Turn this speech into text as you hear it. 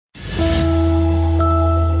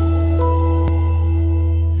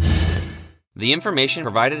The information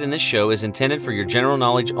provided in this show is intended for your general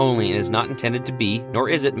knowledge only and is not intended to be, nor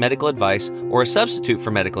is it, medical advice or a substitute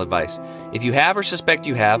for medical advice. If you have or suspect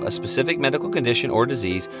you have a specific medical condition or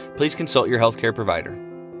disease, please consult your healthcare provider.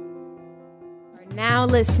 You're now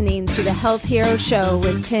listening to the Health Hero Show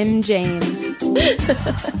with Tim James.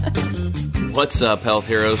 What's up, Health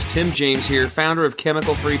Heroes? Tim James here, founder of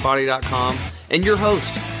ChemicalFreeBody.com and your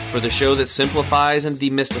host for the show that simplifies and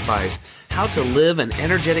demystifies how to live an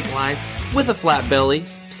energetic life with a flat belly.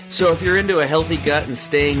 So if you're into a healthy gut and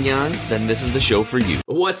staying young, then this is the show for you.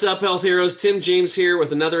 What's up, Health Heroes? Tim James here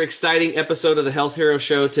with another exciting episode of the Health Hero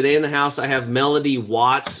Show. Today in the house, I have Melody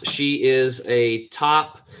Watts. She is a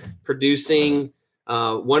top producing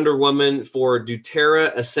Wonder Woman for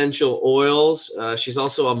doTERRA essential oils. She's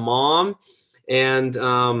also a mom and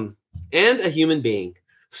a human being.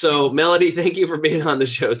 So Melody, thank you for being on the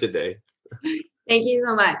show today. Thank you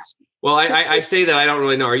so much. Well, I say that I don't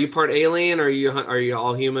really know. Are you part alien? Or are you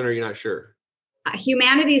all human? Or are you not sure?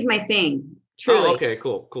 Humanity is my thing. Truly. Oh, okay,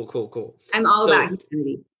 cool. I'm all about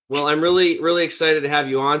humanity. Well, I'm really, really excited to have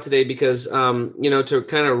you on today because, to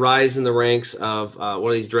kind of rise in the ranks of one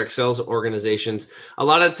of these direct sales organizations, a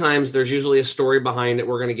lot of times there's usually a story behind it.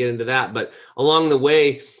 We're going to get into that. But along the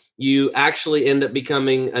way, you actually end up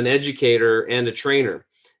becoming an educator and a trainer.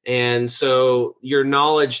 And so your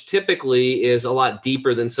knowledge typically is a lot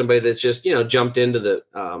deeper than somebody that's just, jumped into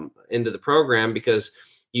the program, because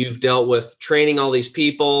you've dealt with training all these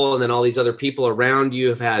people, and then all these other people around you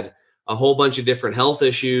have had a whole bunch of different health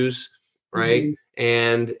issues, right?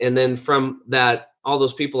 Mm-hmm. And then from that, all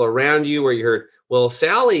those people around you where you heard, well,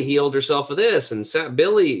 Sally healed herself of this, and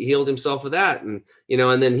Billy healed himself of that. And,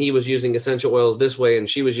 and then he was using essential oils this way and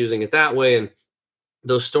she was using it that way. And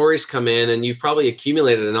those stories come in, and you've probably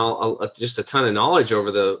accumulated just a ton of knowledge over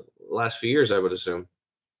the last few years, I would assume.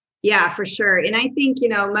 Yeah, for sure. And I think,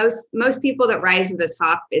 most people that rise to the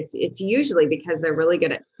top, it's usually because they're really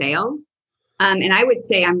good at sales. And I would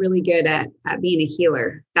say I'm really good at being a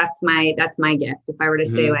healer. That's my gift. If I were to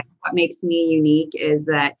say like what makes me unique is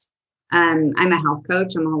that I'm a health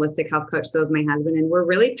coach. I'm a holistic health coach. So is my husband. And we're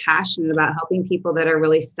really passionate about helping people that are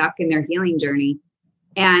really stuck in their healing journey.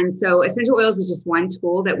 And so essential oils is just one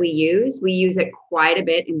tool that we use. We use it quite a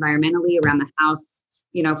bit environmentally around the house,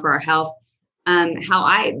 for our health. How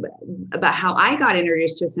I got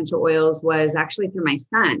introduced to essential oils was actually through my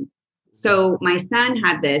son. So my son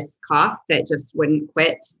had this cough that just wouldn't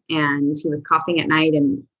quit, and he was coughing at night,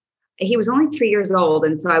 and he was only 3 years old.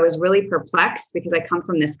 And so I was really perplexed because I come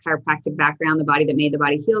from this chiropractic background, the body that made the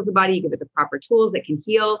body heals the body. You give it the proper tools that can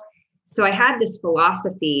heal. So I had this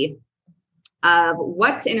philosophy of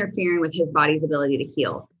what's interfering with his body's ability to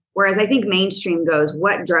heal. Whereas I think mainstream goes,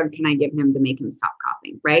 what drug can I give him to make him stop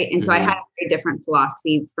coughing, right? And so I had a very different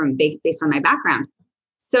philosophy based on my background.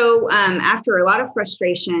 So after a lot of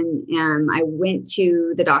frustration, I went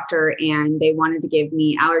to the doctor and they wanted to give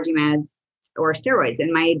me allergy meds or steroids.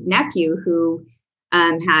 And my nephew, who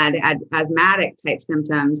had asthmatic type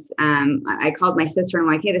symptoms, I called my sister and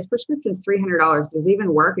I'm like, hey, this prescription is $300. Does it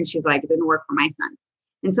even work? And she's like, it didn't work for my son.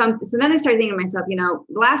 And so then I started thinking to myself,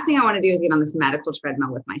 the last thing I want to do is get on this medical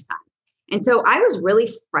treadmill with my son. And so I was really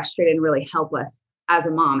frustrated and really helpless as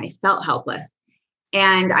a mom. I felt helpless.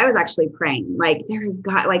 And I was actually praying, like, there is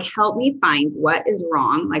God, like, help me find what is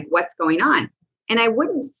wrong, like what's going on. And I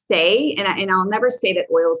wouldn't say, and I'll never say that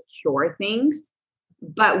oils cure things,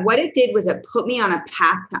 but what it did was it put me on a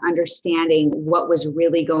path to understanding what was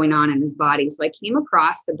really going on in his body. So I came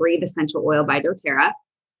across the Breathe Essential Oil by doTERRA.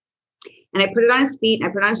 And I put it on his feet, and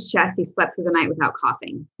I put it on his chest. He slept through the night without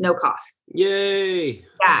coughing, no coughs. Yay.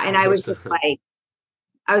 Yeah. And I was just like,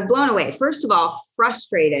 I was blown away. First of all,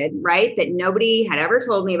 frustrated, right? That nobody had ever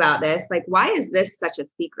told me about this. Like, why is this such a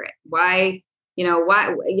secret? Why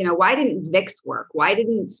didn't Vicks work? Why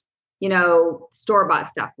didn't, store-bought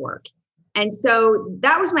stuff work? And so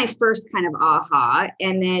that was my first kind of aha.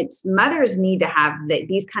 And that mothers need to have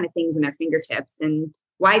these kind of things in their fingertips. And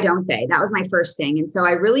why don't they? That was my first thing. And so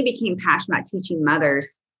I really became passionate about teaching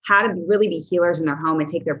mothers how to really be healers in their home and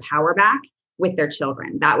take their power back with their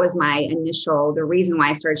children. That was the reason why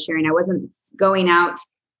I started sharing. I wasn't going out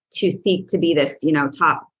to seek to be this,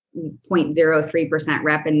 top 0.03%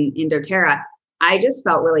 rep in doTERRA. I just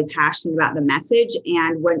felt really passionate about the message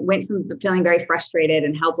and went from feeling very frustrated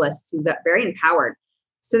and helpless to very empowered.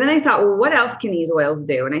 So then I thought, well, what else can these oils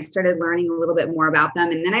do? And I started learning a little bit more about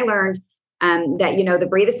them. And then I learned that, the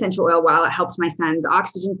Breathe Essential Oil, while it helped my son's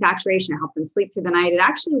oxygen saturation, it helped him sleep through the night, it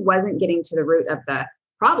actually wasn't getting to the root of the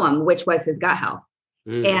problem, which was his gut health.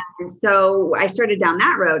 And so I started down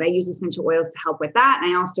that road. I used essential oils to help with that.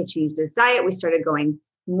 And I also changed his diet. We started going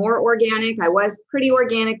more organic. I was pretty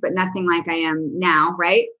organic, but nothing like I am now,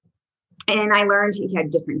 right? And I learned he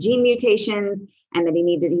had different gene mutations and that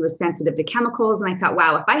he was sensitive to chemicals. And I thought,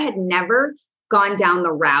 wow, if I had never gone down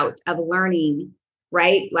the route of learning,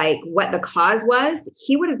 right, like what the cause was,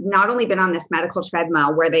 he would have not only been on this medical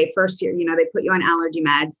treadmill where they first year, they put you on allergy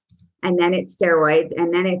meds, and then it's steroids,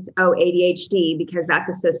 and then it's, ADHD, because that's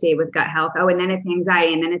associated with gut health. And then it's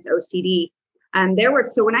anxiety, and then it's OCD.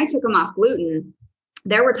 So when I took him off gluten,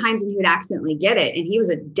 there were times when he would accidentally get it. And he was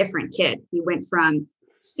a different kid. He went from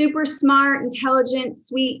super smart, intelligent,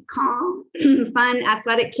 sweet, calm, fun,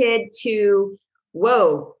 athletic kid to,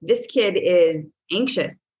 whoa, this kid is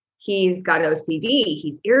anxious. He's got OCD.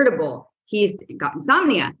 He's irritable. He's got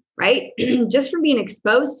insomnia, right? Just from being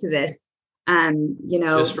exposed to this,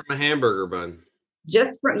 just from a hamburger bun.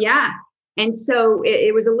 Yeah. And so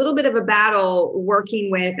it was a little bit of a battle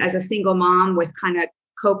working with, as a single mom, with kind of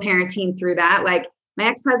co-parenting through that. Like, my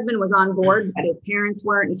ex-husband was on board, but his parents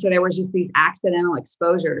weren't. And so there was just these accidental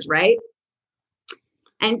exposures, right?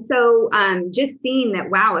 And so just seeing that,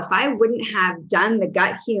 wow, if I wouldn't have done the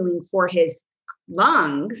gut healing for his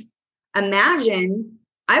lungs, imagine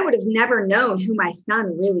I would have never known who my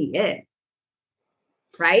son really is.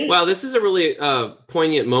 Right? Wow, this is a really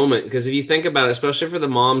poignant moment, because if you think about it, especially for the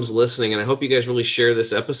moms listening, and I hope you guys really share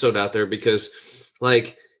this episode out there, because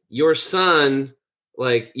like your son,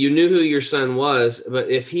 like you knew who your son was, but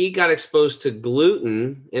if he got exposed to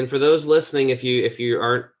gluten, and for those listening, if you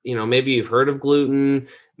aren't, maybe you've heard of gluten,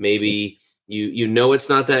 maybe you know it's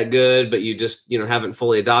not that good, but you just, haven't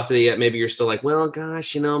fully adopted it yet. Maybe you're still like, well,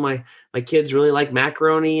 gosh, my kids really like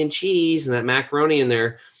macaroni and cheese and that macaroni in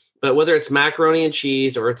there. But whether it's macaroni and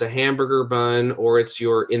cheese, or it's a hamburger bun, or it's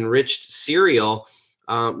your enriched cereal,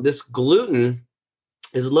 this gluten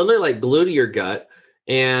is literally like glue to your gut,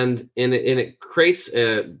 and it creates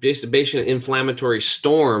basically an inflammatory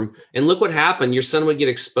storm. And look what happened. Your son would get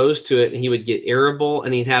exposed to it, and he would get irritable,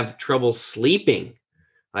 and he'd have trouble sleeping.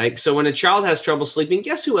 Like, so when a child has trouble sleeping,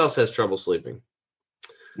 guess who else has trouble sleeping?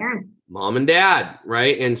 Yeah. Mom and dad,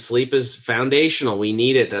 right? And sleep is foundational. We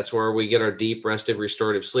need it. That's where we get our deep, restive,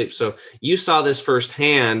 restorative sleep. So you saw this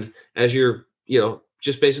firsthand as you're,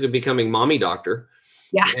 just basically becoming mommy doctor.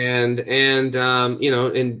 Yeah. And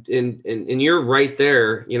you're right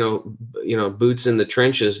there, boots in the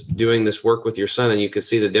trenches doing this work with your son, and you could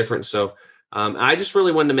see the difference. So I just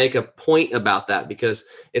really wanted to make a point about that, because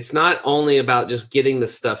it's not only about just getting the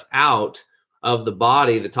stuff out of the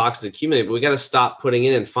body, the toxins accumulate, but we got to stop putting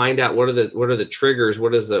in and find out what are the triggers,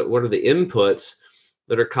 what are the inputs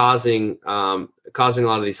that are causing a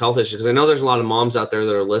lot of these health issues. Because I know there's a lot of moms out there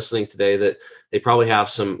that are listening today that they probably have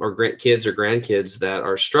some kids or grandkids that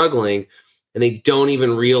are struggling, and they don't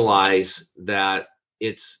even realize that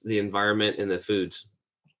it's the environment and the foods.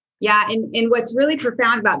 Yeah. And what's really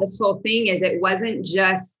profound about this whole thing is it wasn't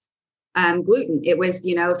just gluten. It was,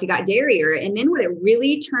 if you got dairy, and then what it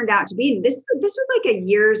really turned out to be, and this was like a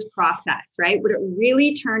year's process, right? What it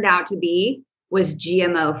really turned out to be was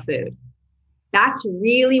GMO food. That's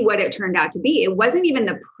really what it turned out to be. It wasn't even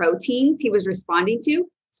the proteins he was responding to.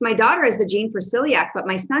 So my daughter has the gene for celiac, but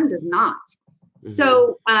my son does not.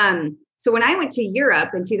 Mm-hmm. So when I went to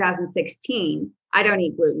Europe in 2016, I don't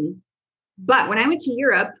eat gluten, but when I went to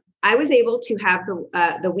Europe, I was able to have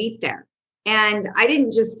the wheat there. And I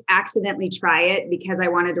didn't just accidentally try it because I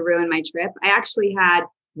wanted to ruin my trip. I actually had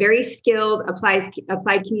very skilled applied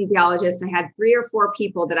kinesiologists. I had 3 or 4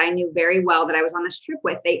 people that I knew very well that I was on this trip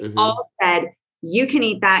with. They all said, you can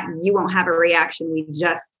eat that. You won't have a reaction. We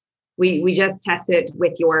just tested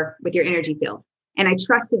with your energy field. And I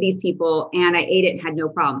trusted these people, and I ate it and had no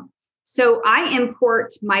problem. So I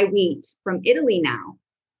import my wheat from Italy now.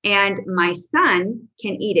 And my son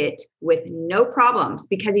can eat it with no problems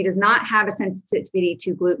because he does not have a sensitivity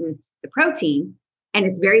to gluten, the protein, and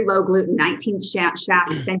it's very low gluten, 19 shaft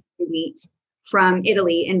century wheat from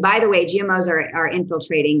Italy. And by the way, GMOs are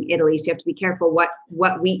infiltrating Italy, so you have to be careful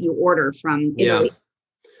what wheat you order from Italy.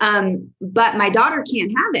 Yeah. But my daughter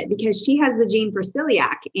can't have it because she has the gene for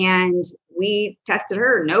celiac, and we tested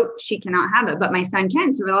her. Nope, she cannot have it, but my son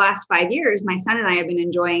can. So for the last 5 years, my son and I have been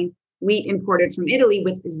enjoying wheat imported from Italy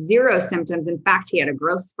with 0 symptoms. In fact, he had a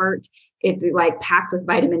growth spurt. It's like packed with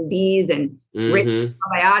vitamin Bs and rich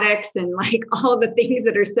probiotics and like all the things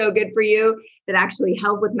that are so good for you that actually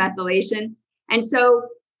help with methylation. And so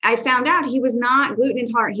I found out he was not gluten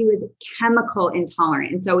intolerant. He was chemical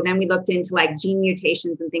intolerant. And so then we looked into like gene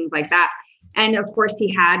mutations and things like that. And of course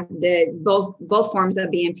he had both forms of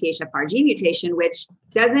the MTHFR gene mutation, which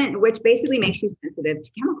basically makes you sensitive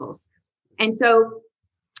to chemicals. And so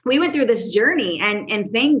we went through this journey, and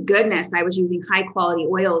thank goodness I was using high quality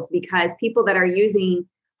oils, because people that are using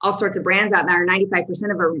all sorts of brands out there. 95%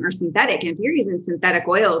 of them are synthetic. And if you're using synthetic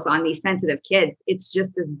oils on these sensitive kids, it's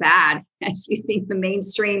just as bad as using the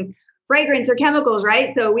mainstream fragrance or chemicals,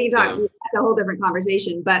 right? So that's a whole different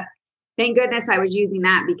conversation. But thank goodness I was using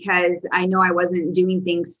that, because I know I wasn't doing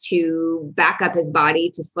things to back up his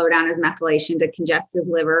body, to slow down his methylation, to congest his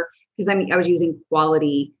liver, because I was using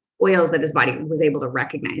quality oils that his body was able to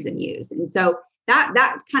recognize and use. And so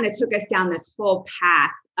that kind of took us down this whole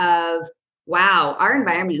path of, wow, our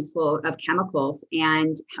environment is full of chemicals,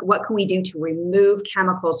 and what can we do to remove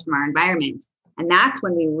chemicals from our environment? And that's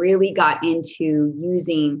when we really got into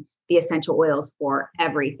using the essential oils for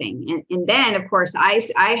everything. And then, of course, I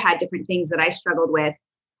had different things that I struggled with.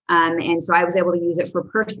 And so I was able to use it for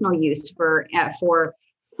personal use, for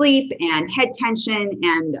sleep and head tension,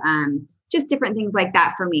 and just different things like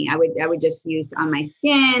that for me. I would just use on my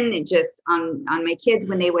skin, just on my kids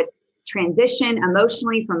when they would transition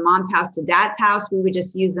emotionally from mom's house to dad's house. We would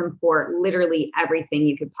just use them for literally everything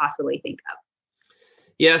you could possibly think of.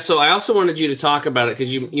 Yeah. So I also wanted you to talk about it,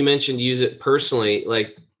 because you mentioned use it personally.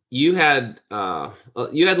 Like you had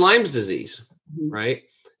Lyme's disease, right?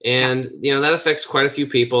 And, that affects quite a few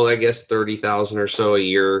people, I guess 30,000 or so a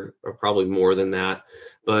year, or probably more than that.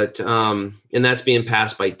 But, and that's being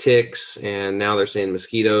passed by ticks, and now they're saying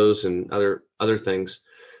mosquitoes and other things.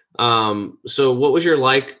 So what was your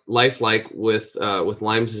life like with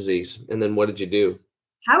Lyme's disease? And then what did you do?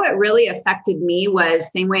 How it really affected me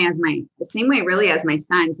was the same way really as my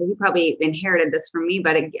son. So he probably inherited this from me,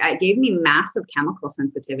 but it gave me massive chemical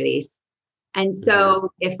sensitivities. And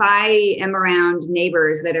so if I am around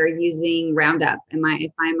neighbors that are using Roundup,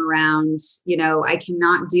 if I'm around, I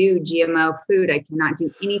cannot do GMO food. I cannot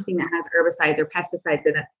do anything that has herbicides or pesticides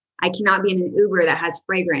in it. I cannot be in an Uber that has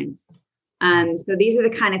fragrance. So these are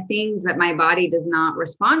the kind of things that my body does not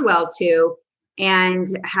respond well to, and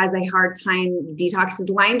has a hard time detoxing.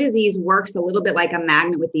 Lyme disease works a little bit like a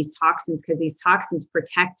magnet with these toxins, because these toxins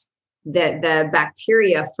protect the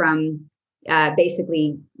bacteria from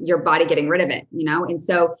basically your body getting rid of it, And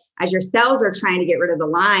so as your cells are trying to get rid of the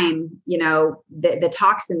Lyme, the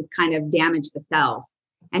toxins kind of damage the cells.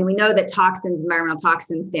 And we know that environmental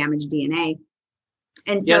toxins damage DNA.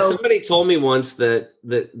 And so somebody told me once that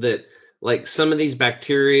like some of these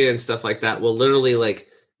bacteria and stuff like that will literally like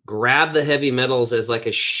grab the heavy metals as like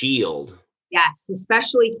a shield. Yes,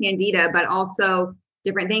 especially Candida, but also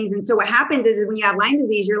different things. And so what happens is when you have Lyme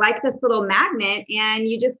disease, you're like this little magnet, and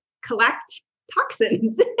you just collect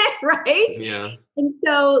toxins, right? Yeah. And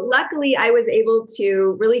so luckily I was able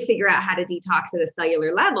to really figure out how to detox at a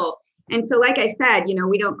cellular level. And so, like I said,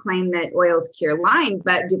 we don't claim that oils cure Lyme,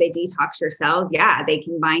 but do they detox your cells? Yeah, they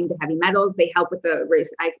can bind to heavy metals. They help with the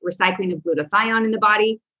recycling of glutathione in the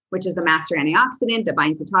body, which is the master antioxidant that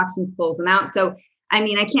binds the toxins, pulls them out. So, I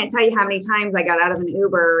can't tell you how many times I got out of an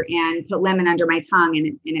Uber and put lemon under my tongue,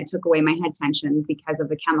 and it took away my head tension because of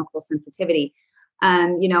the chemical sensitivity.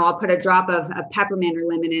 I'll put a drop of peppermint or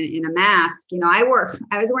lemon in a mask. I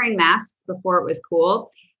was wearing masks before it was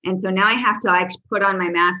cool. And so now I have to put on my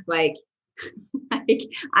mask, like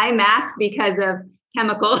I mask because of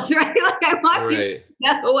chemicals, right? Like I want you to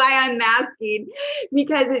know why I'm masking,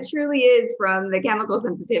 because it truly is from the chemical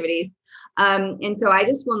sensitivities. And so I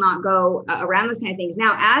just will not go around those kind of things.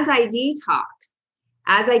 Now, as I detox,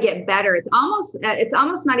 as I get better, it's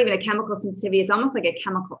almost not even a chemical sensitivity. It's almost like a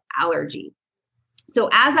chemical allergy. So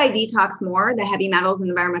as I detox more, the heavy metals and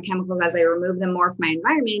environmental chemicals, as I remove them more from my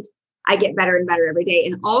environment, I get better and better every day.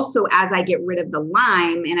 And also as I get rid of the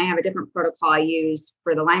Lyme, and I have a different protocol I use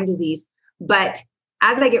for the Lyme disease, but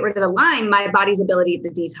as I get rid of the Lyme, my body's ability to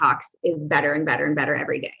detox is better and better and better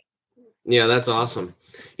every day. Yeah, that's awesome.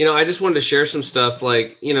 I just wanted to share some stuff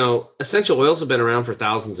like, essential oils have been around for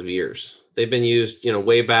thousands of years. They've been used,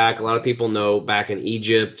 way back. A lot of people know back in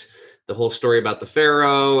Egypt, the whole story about the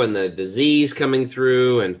Pharaoh and the disease coming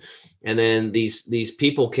through. And then these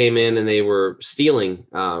people came in and they were stealing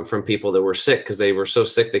from people that were sick, because they were so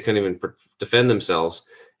sick they couldn't even defend themselves.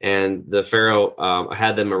 And the Pharaoh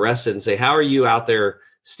had them arrested and say, how are you out there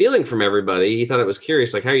stealing from everybody? He thought it was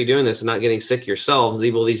curious, like, how are you doing this and not getting sick yourselves?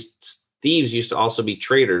 These thieves used to also be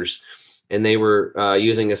traders, and they were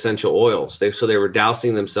using essential oils. So they were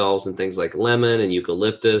dousing themselves in things like lemon and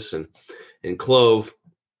eucalyptus and clove.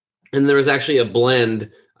 And there was actually a blend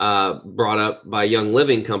brought up by Young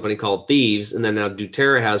Living company called Thieves. And then now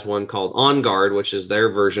doTERRA has one called On Guard, which is their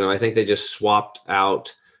version of, I think they just swapped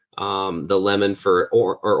out the lemon for,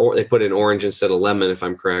 or they put in orange instead of lemon, if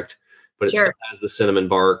I'm correct. But it still has the cinnamon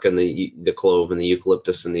bark and the clove and the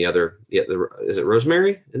eucalyptus and the other, is it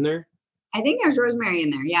rosemary in there? I think there's rosemary in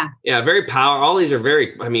there. Yeah. Yeah, very powerful. All these are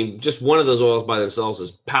very, I mean, just one of those oils by themselves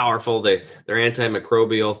is powerful. They're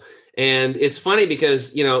antimicrobial. And it's funny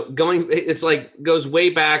because, it's like goes way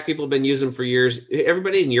back. People have been using them for years.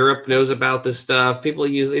 Everybody in Europe knows about this stuff. People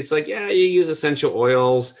use, it's like, yeah, you use essential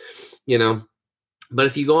oils, but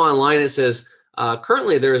if you go online, it says,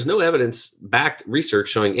 currently, there is no evidence-backed research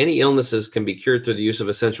showing any illnesses can be cured through the use of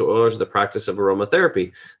essential oils or the practice of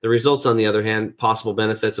aromatherapy. The results, on the other hand, possible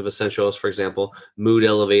benefits of essential oils, for example, mood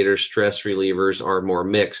elevators, stress relievers, are more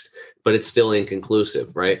mixed, but it's still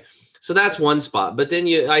inconclusive, right? So that's one spot. But then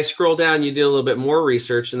I scroll down, you do a little bit more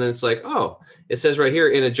research, and then it's like, oh, it says right here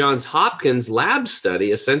in a Johns Hopkins lab study,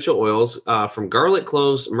 essential oils from garlic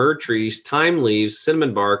cloves, myrrh trees, thyme leaves,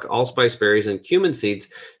 cinnamon bark, allspice berries, and cumin seeds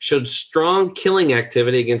showed strong killing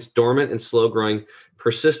activity against dormant and slow-growing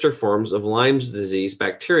persister forms of Lyme's disease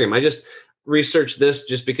bacterium. I just researched this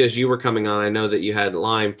just because you were coming on. I know that you had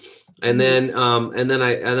Lyme, and then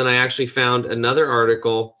I actually found another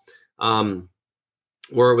article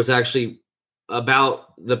where it was actually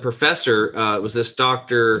about the professor. It was this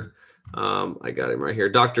doctor. I got him right here,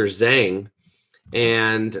 Dr. Zhang.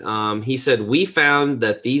 And he said, we found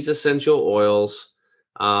that these essential oils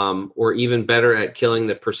were even better at killing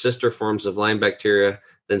the persister forms of Lyme bacteria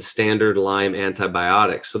than standard Lyme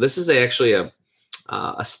antibiotics. So this is actually a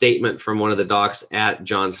statement from one of the docs at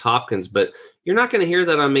Johns Hopkins, but you're not going to hear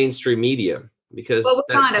that on mainstream media because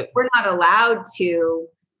we're not allowed to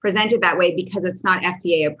present it that way because it's not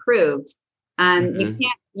FDA approved.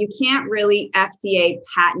 You can't really FDA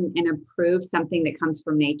patent and approve something that comes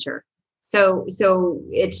from nature. So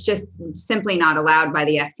it's just simply not allowed by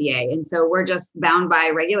the FDA. And so we're just bound by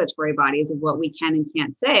regulatory bodies of what we can and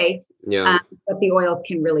can't say, what the oils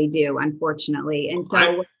can really do, unfortunately. And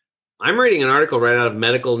so I'm reading an article right out of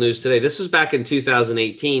Medical News Today. This was back in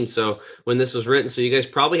 2018. So when this was written, so you guys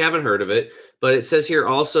probably haven't heard of it, but it says here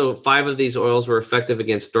also 5 of these oils were effective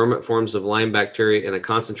against dormant forms of Lyme bacteria in a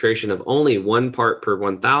concentration of only 1 part per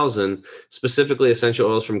 1,000, specifically essential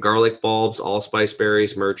oils from garlic bulbs, allspice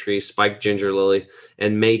berries, myrrh trees, spiked ginger lily,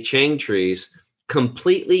 and Mei Chang trees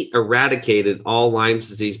completely eradicated all Lyme's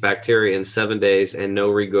disease bacteria in 7 days, and no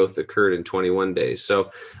regrowth occurred in 21 days. So,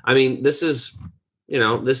 I mean, this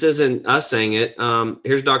isn't us saying it.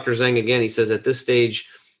 Here's Dr. Zhang again. He says, at this stage,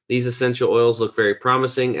 these essential oils look very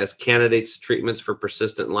promising as candidates treatments for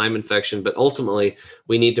persistent Lyme infection, but ultimately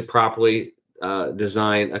we need to properly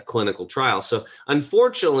design a clinical trial. So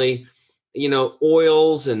unfortunately,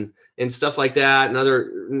 oils and stuff like that and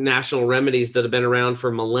other natural remedies that have been around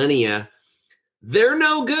for millennia, they're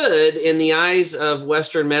no good in the eyes of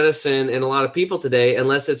Western medicine and a lot of people today,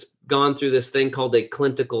 unless it's gone through this thing called a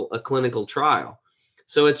clinical trial.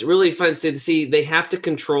 So it's really fun to see they have to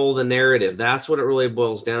control the narrative. That's what it really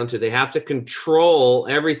boils down to. They have to control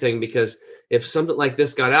everything, because if something like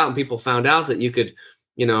this got out and people found out that you could,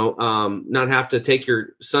 not have to take your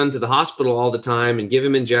son to the hospital all the time and give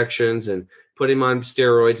him injections and put him on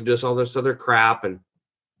steroids and do all this other crap and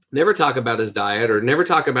never talk about his diet or never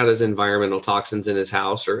talk about his environmental toxins in his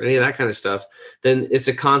house or any of that kind of stuff, then it's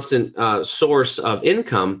a constant source of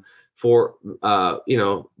income for,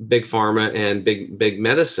 big pharma and big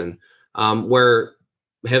medicine, where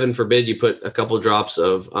heaven forbid you put a couple of drops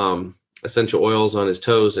of essential oils on his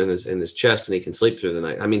toes and his chest and he can sleep through the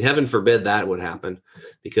night. I mean, heaven forbid that would happen,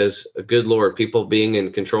 because good Lord, people being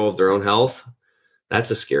in control of their own health, that's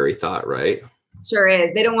a scary thought, right? Sure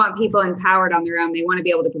is. They don't want people empowered on their own. They want to be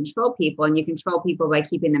able to control people, and you control people by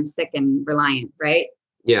keeping them sick and reliant, right?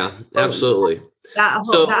 Yeah, absolutely. That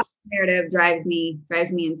narrative drives me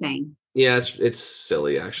insane. Yeah, it's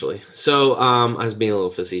silly, actually. So I was being a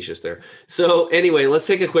little facetious there. So anyway, let's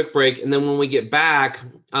take a quick break. And then when we get back,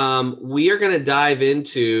 we are going to dive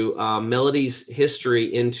into Melody's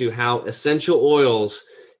history into how essential oils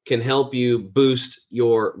can help you boost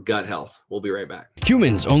your gut health. We'll be right back.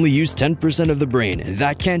 Humans only use 10% of the brain, and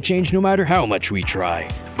that can't change no matter how much we try.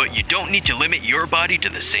 But you don't need to limit your body to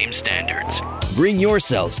the same standards. Bring your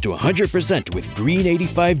cells to 100% with Green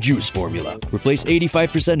 85 Juice Formula. Replace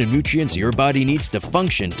 85% of nutrients your body needs to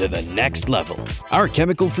function to the next level. Our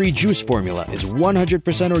chemical-free juice formula is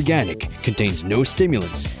 100% organic, contains no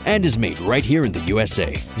stimulants, and is made right here in the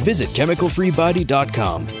USA. Visit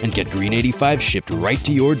chemicalfreebody.com and get Green 85 shipped right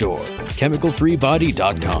to your door. chemicalfreebody.com.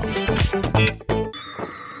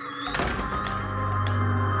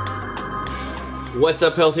 What's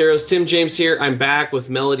up, health heroes? Tim James here. I'm back with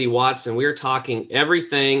Melody Watts, and we're talking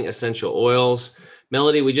everything essential oils.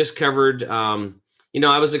 Melody, we just covered, I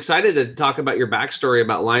was excited to talk about your backstory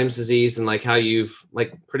about Lyme's disease and like how you've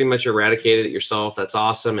like pretty much eradicated it yourself. That's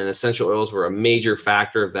awesome. And essential oils were a major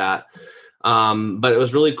factor of that. But it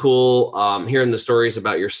was really cool hearing the stories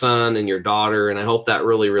about your son and your daughter. And I hope that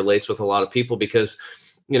really relates with a lot of people because,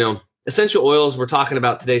 essential oils we're talking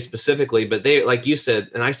about today specifically, but they, like you said,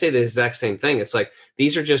 and I say the exact same thing. It's like,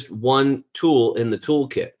 these are just one tool in the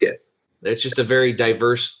toolkit. Yeah. It's just a very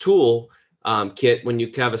diverse tool kit when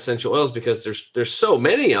you have essential oils because there's so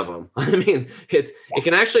many of them. I mean, it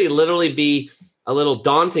can actually literally be a little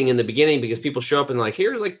daunting in the beginning because people show up and like,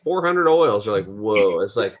 here's like 400 oils. They're like, whoa.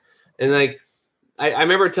 It's like, and like, I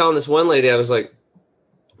remember telling this one lady, I was like,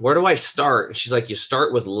 where do I start? And she's like, you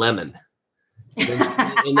start with lemon.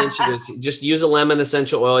 And then she goes, just use a lemon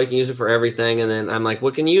essential oil. You can use it for everything. And then I'm like,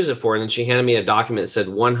 what can you use it for? And then she handed me a document that said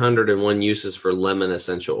 101 uses for lemon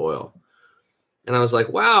essential oil. And I was like,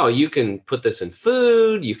 wow, you can put this in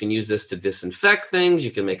food. You can use this to disinfect things.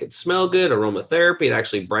 You can make it smell good. Aromatherapy. It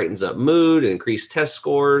actually brightens up mood and increase test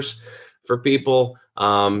scores for people.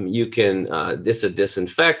 You can, it's a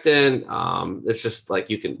disinfectant. It's just like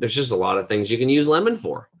there's just a lot of things you can use lemon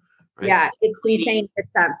for. Right? Yeah. It gets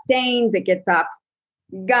off stains. It gets off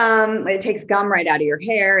gum. It takes gum right out of your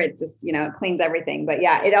hair. It just, it cleans everything. But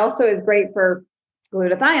yeah, it also is great for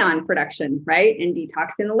glutathione production, right? And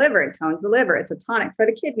detoxing the liver. It tones the liver. It's a tonic for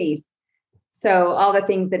the kidneys. So all the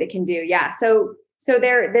things that it can do. Yeah. So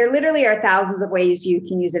there literally are thousands of ways you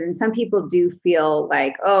can use it. And some people do feel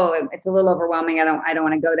like, oh, it's a little overwhelming. I don't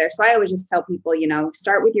want to go there. So I always just tell people,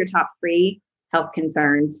 start with your top 3 health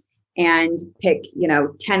concerns and pick,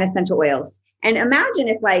 10 essential oils. And imagine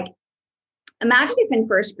if in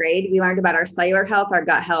first grade, we learned about our cellular health, our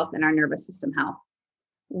gut health, and our nervous system health.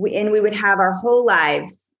 We would have our whole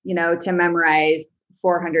lives, to memorize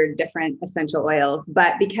 400 different essential oils.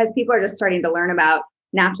 But because people are just starting to learn about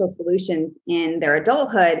natural solutions in their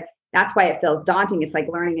adulthood, that's why it feels daunting. It's like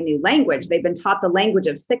learning a new language. They've been taught the language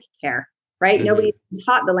of sick care, right? Mm-hmm. Nobody's been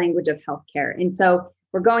taught the language of healthcare. And so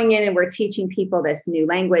we're going in and we're teaching people this new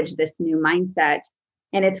language, this new mindset,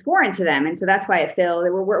 and it's foreign to them. And so that's why it feels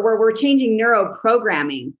we're changing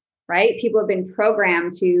neuroprogramming. Right? People have been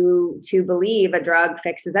programmed to believe a drug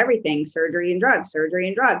fixes everything, surgery and drugs.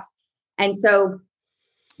 And so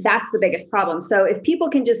that's the biggest problem. So if people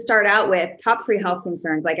can just start out with top 3 health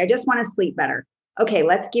concerns, like I just want to sleep better. Okay,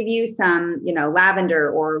 let's give you some, lavender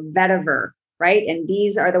or vetiver, right? And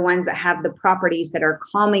these are the ones that have the properties that are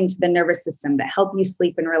calming to the nervous system, that help you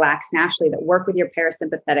sleep and relax naturally, that work with your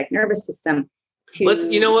parasympathetic nervous system. Let's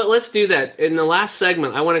do that. In the last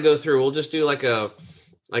segment, I want to go through, we'll just do like a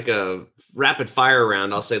rapid fire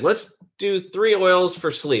round. I'll say, let's do 3 oils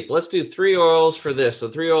for sleep. Let's do 3 oils for this. So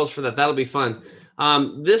 3 oils for that. That'll be fun.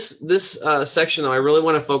 This section, though, I really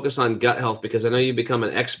want to focus on gut health because I know you become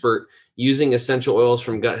an expert using essential oils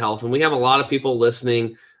from gut health. And we have a lot of people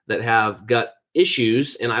listening that have gut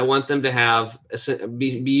issues, and I want them to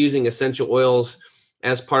be using essential oils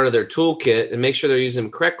as part of their toolkit and make sure they're using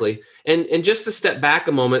them correctly. And just to step back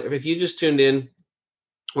a moment, if you just tuned in,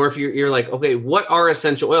 or if you're like, okay, what are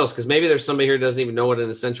essential oils? Because maybe there's somebody here who doesn't even know what an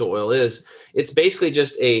essential oil is. It's basically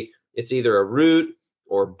just it's either a root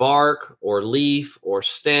or bark or leaf or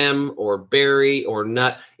stem or berry or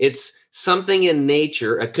nut. It's something in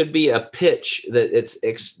nature. It could be a pitch that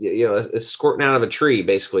it's squirting out of a tree,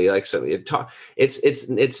 basically. Like so,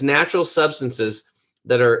 it's natural substances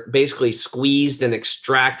that are basically squeezed and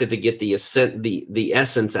extracted to get the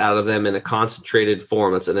essence out of them in a concentrated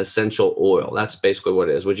form. It's an essential oil. That's basically what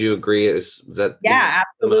it is. Would you agree? Yeah,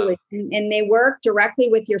 absolutely. And they work directly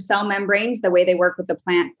with your cell membranes the way they work with the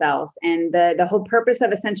plant cells. And the whole purpose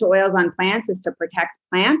of essential oils on plants is to protect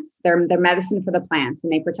plants. They're medicine for the plants,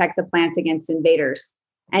 and they protect the plants against invaders.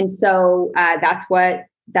 And so that's what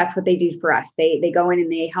they do for us. They go in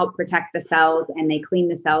and they help protect the cells, and they clean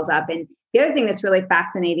the cells up. And the other thing that's really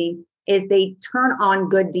fascinating is they turn on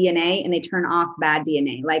good DNA and they turn off bad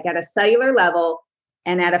DNA. Like at a cellular level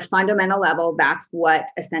and at a fundamental level, that's what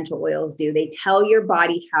essential oils do. They tell your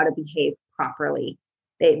body how to behave properly.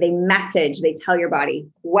 They tell your body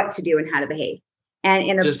what to do and how to behave. And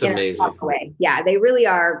in a proper way. Yeah, they really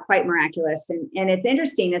are quite miraculous. And it's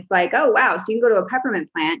interesting. It's like, oh, wow. So you can go to a peppermint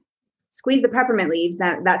plant, squeeze the peppermint leaves.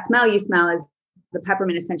 That smell you smell is the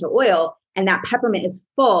peppermint essential oil. And that peppermint is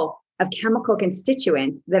full of chemical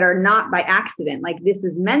constituents that are not by accident. Like this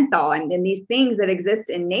is menthol and these things that exist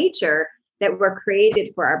in nature that were created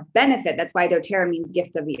for our benefit. That's why doTERRA means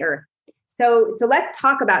gift of the earth. So let's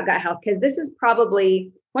talk about gut health, because this is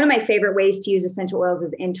probably one of my favorite ways to use essential oils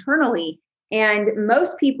is internally. And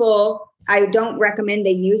most people, I don't recommend they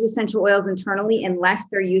use essential oils internally unless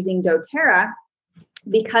they're using doTERRA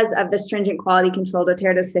because of the stringent quality control.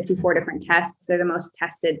 doTERRA does 54 different tests. They're the most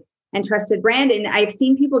tested and trusted brand. And I've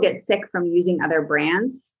seen people get sick from using other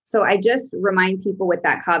brands So I just remind people with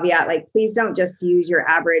that caveat, like, please don't just use your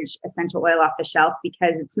average essential oil off the shelf,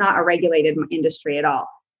 because it's not a regulated industry at all.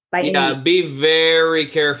 Be very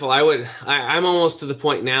careful. I'm almost to the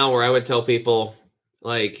point now where I would tell people,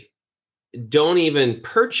 like, don't even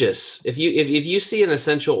purchase. If you see an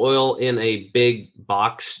essential oil in a big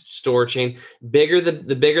box store chain,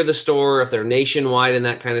 the bigger the store, if they're nationwide and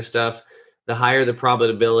that kind of stuff, the higher the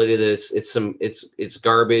probability that it's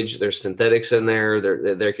garbage. There's synthetics in there.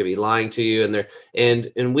 There could be lying to you,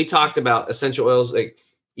 and we talked about essential oils. Like,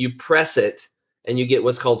 you press it and you get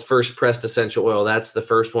what's called first pressed essential oil. That's the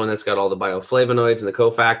first one that's got all the bioflavonoids and the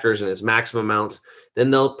cofactors and its maximum amounts. Then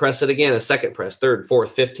they'll press it again, a second press, third,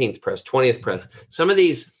 fourth, 15th press, 20th press. Some of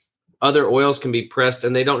these other oils can be pressed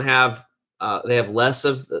and they don't have, they have less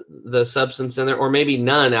of the substance in there, or maybe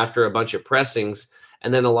none after a bunch of pressings.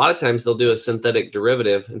 And then a lot of times they'll do a synthetic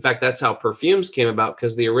derivative. In fact, that's how perfumes came about,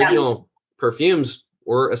 because the original perfumes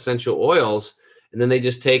were essential oils, and then they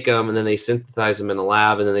just take them and then they synthesize them in a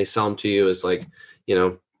lab, and then they sell them to you as, like,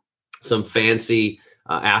 some fancy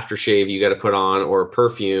aftershave you got to put on, or a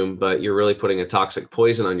perfume, but you're really putting a toxic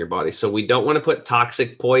poison on your body. So we don't want to put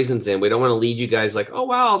toxic poisons in. We don't want to lead you guys like, oh,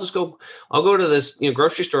 wow, I'll go to this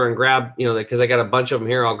grocery store and grab, because I got a bunch of them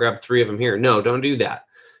here, I'll grab 3 of them here. No, don't do that.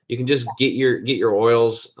 You can just get your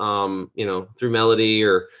oils, through Melody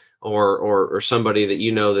or somebody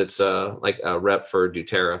that that's like a rep for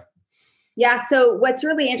doTERRA. Yeah. So what's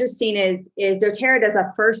really interesting is doTERRA does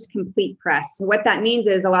a first complete press. So what that means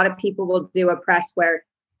is a lot of people will do a press where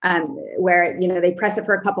they press it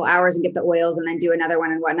for a couple hours and get the oils and then do another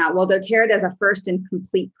one and whatnot. Well, doTERRA does a first and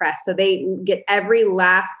complete press. So they get every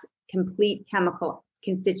last complete chemical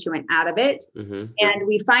constituent out of it. Mm-hmm. And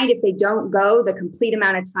we find if they don't go the complete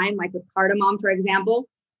amount of time, like with cardamom, for example,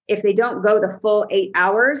 if they don't go the full 8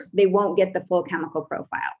 hours, they won't get the full chemical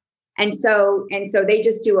profile. And so they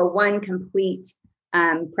just do a one complete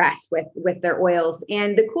press with their oils.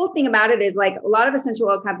 And the cool thing about it is, like, a lot of essential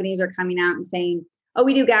oil companies are coming out and saying, oh,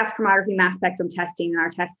 we do gas chromatography, mass spectrum testing, and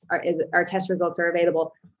our test results are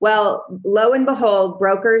available. Well, lo and behold,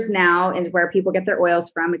 brokers now is where people get their oils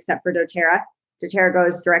from, except for doTERRA. doTERRA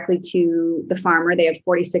goes directly to the farmer. They have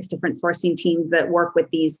 46 different sourcing teams that work with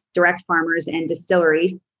these direct farmers and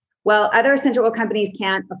distilleries. Well, other essential oil companies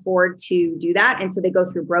can't afford to do that. And so they go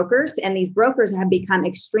through brokers, and these brokers have become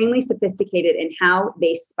extremely sophisticated in how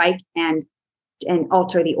they spike and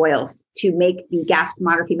alter the oils to make the gas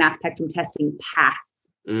chromatography mass spectrum testing pass.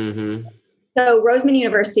 Mm-hmm. So Roseman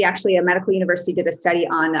University, actually a medical university, did a study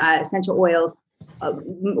on essential oils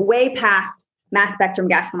way past mass spectrum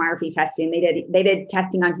gas chromatography testing. They did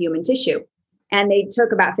testing on human tissue. And they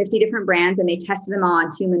took about 50 different brands and they tested them all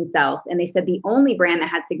on human cells. And they said the only brand that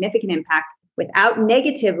had significant impact without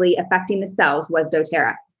negatively affecting the cells was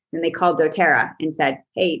doTERRA. And they called doTERRA and said,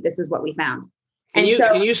 hey, this is what we found. Can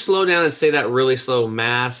you slow down and say that really slow?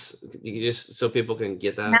 Mass, just so people can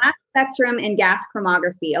get that. Mass spectrum and gas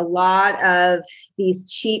chromatography. A lot of these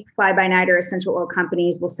cheap fly-by-nighter essential oil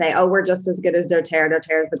companies will say, oh, we're just as good as doTERRA.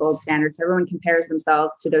 doTERRA is the gold standard. So everyone compares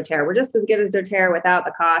themselves to doTERRA. We're just as good as doTERRA without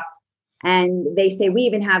the cost. And they say we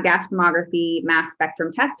even have gas chromatography mass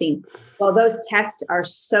spectrum testing. Well, those tests are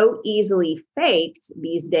so easily faked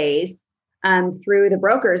these days through the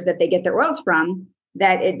brokers that they get their oils from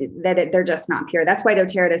that they're just not pure. That's why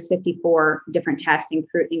doTERRA does 54 different tests,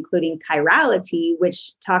 including chirality,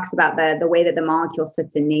 which talks about the way that the molecule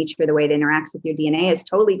sits in nature, the way it interacts with your DNA is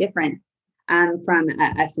totally different from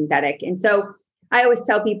a synthetic. And so I always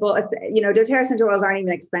tell people, doTERRA essential oils aren't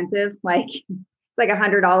even expensive. Like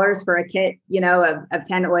 $100 for a kit, of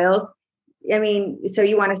 10 oils. I mean, so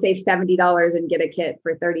you want to save $70 and get a kit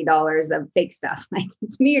for $30 of fake stuff. Like,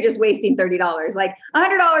 to me, you're just wasting $30. Like,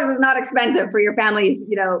 $100 is not expensive for your family's,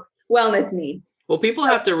 wellness need. Well, people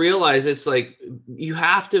have to realize it's like, you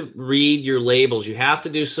have to read your labels. You have to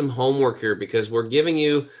do some homework here, because we're giving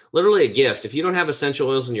you literally a gift. If you don't have essential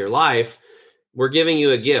oils in your life, we're giving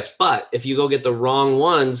you a gift. But if you go get the wrong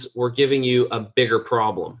ones, we're giving you a bigger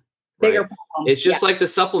problem. Right? It's just like the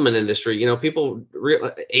supplement industry.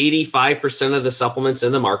 85% of the supplements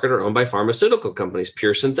in the market are owned by pharmaceutical companies,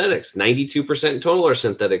 pure synthetics. 92% in total are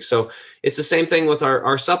synthetics. So it's the same thing with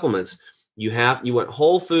our supplements. You want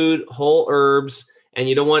whole food, whole herbs, and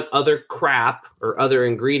you don't want other crap or other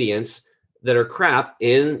ingredients that are crap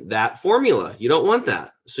in that formula. You don't want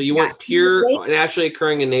that. So you want pure, naturally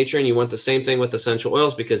occurring in nature, and you want the same thing with essential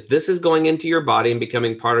oils, because this is going into your body and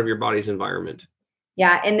becoming part of your body's environment.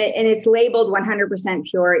 Yeah. And it's labeled 100%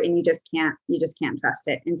 pure, and you just can't trust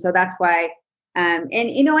it. And so that's why, I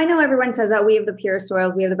know everyone says, oh, we have the purest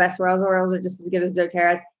oils, we have the best oils are just as good as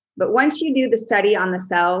doTERRA's. But once you do the study on the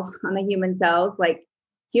cells, on the human cells, like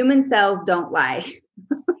Human cells don't lie.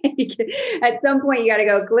 At some point, you got to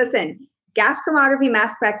go, listen, gas chromatography,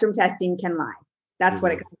 mass spectrum testing can lie. That's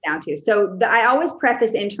what it comes down to. So I always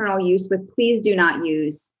preface internal use with, please do not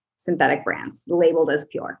use synthetic brands labeled as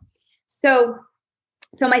pure. So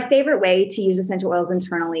my favorite way to use essential oils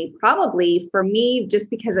internally, probably for me, just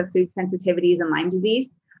because of food sensitivities and Lyme disease,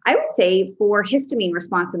 I would say for histamine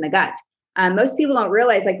response in the gut. Most people don't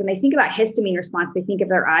realize, like when they think about histamine response, they think of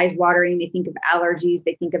their eyes watering, they think of allergies,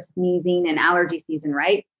 they think of sneezing and allergy season,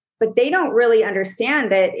 right? But they don't really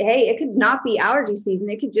understand that, hey, it could not be allergy season.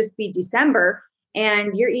 It could just be December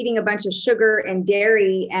and you're eating a bunch of sugar and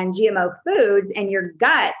dairy and GMO foods and your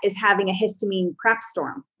gut is having a histamine prep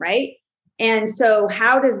storm, right? And so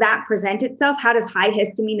how does that present itself? How does high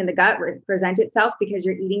histamine in the gut present itself because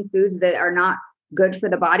you're eating foods that are not good for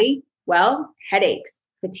the body? Well, headaches,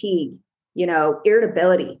 fatigue,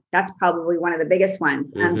 irritability. That's probably one of the biggest ones.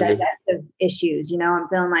 Digestive issues. I'm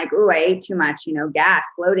feeling like, I ate too much, gas,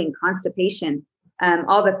 bloating, constipation,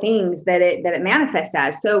 all the things that it manifests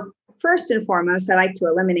as. So first and foremost, I like to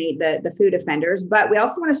eliminate the food offenders, but we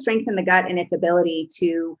also want to strengthen the gut and its ability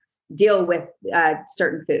to deal with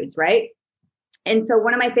certain foods, right? And so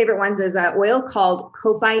one of my favorite ones is an oil called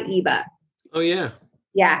Copaiba. Oh, yeah.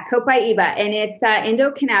 Yeah, Copaiba. And it's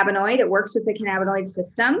endocannabinoid. It works with the cannabinoid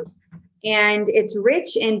system. And it's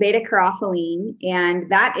rich in beta-caryophyllene. And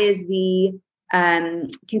that is the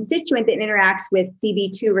constituent that interacts with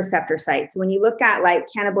CB2 receptor sites. So when you look at like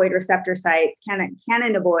cannabinoid receptor sites,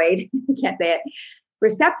 cannabinoid, can't say it,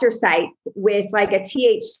 receptor site with like a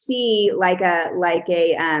THC, like a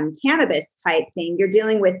cannabis type thing, you're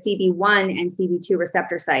dealing with CB1 and CB2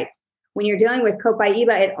 receptor sites. When you're dealing with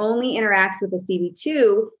Copaiba, it only interacts with the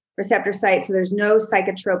CB2 receptor site. So there's no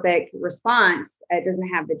psychotropic response. It doesn't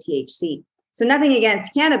have the THC. So nothing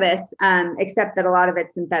against cannabis, except that a lot of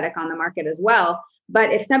it's synthetic on the market as well.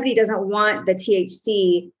 But if somebody doesn't want the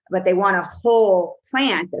THC, but they want a whole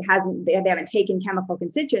plant that they haven't taken chemical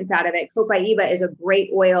constituents out of it, Copaiba is a great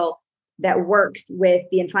oil that works with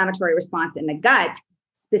the inflammatory response in the gut,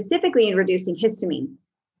 specifically in reducing histamine.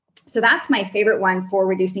 So that's my favorite one for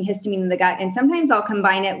reducing histamine in the gut. And sometimes I'll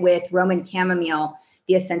combine it with Roman chamomile,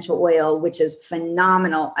 the essential oil, which is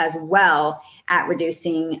phenomenal as well at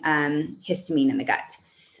reducing histamine in the gut.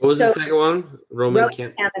 What was the second one? Roman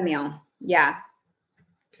chamomile. Yeah.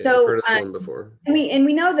 Okay, I've heard of that one before. And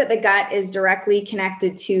we know that the gut is directly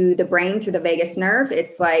connected to the brain through the vagus nerve.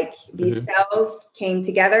 It's like these cells came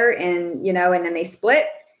together and then they split.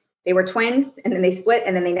 They were twins and then they split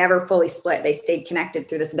and then they never fully split. They stayed connected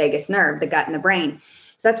through this vagus nerve, the gut and the brain.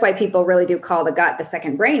 So that's why people really do call the gut the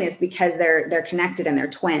second brain, is because they're connected and they're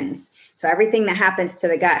twins. So everything that happens to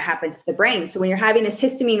the gut happens to the brain. So when you're having this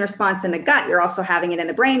histamine response in the gut, you're also having it in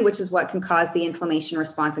the brain, which is what can cause the inflammation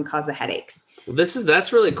response and cause the headaches. Well,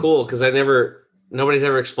 that's really cool because nobody's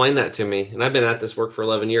ever explained that to me. And I've been at this work for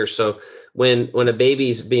 11 years. So when a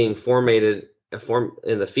baby's being formated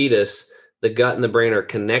in the fetus, the gut and the brain are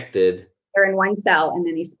connected. They're in one cell and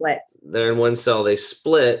then they split. They're in one cell, they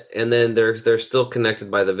split, and then they're still connected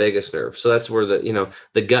by the vagus nerve. So that's where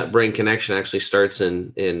the gut brain connection actually starts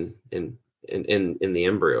in the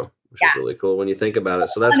embryo, which is really cool when you think about it.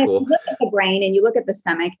 So that's cool. If you look at the brain and you look at the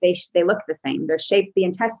stomach, they look the same. They're shaped, the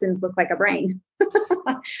intestines look like a brain.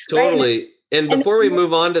 Totally. Right? And before we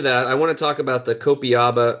move on to that, I want to talk about the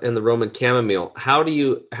Copaiba and the Roman chamomile. How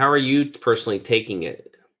are you personally taking it?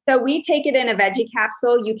 So we take it in a veggie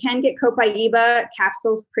capsule. You can get Copaiba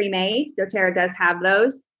capsules pre-made. doTERRA does have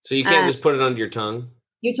those. So you can't just put it under your tongue?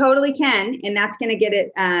 You totally can. And that's going to get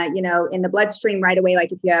it, in the bloodstream right away.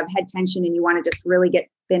 Like if you have head tension and you want to just really get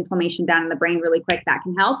the inflammation down in the brain really quick, that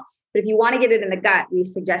can help. But if you want to get it in the gut, we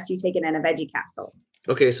suggest you take it in a veggie capsule.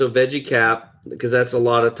 Okay. So veggie cap, because that's a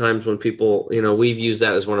lot of times when people, we've used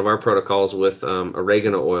that as one of our protocols with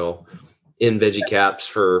oregano oil in veggie caps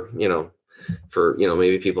for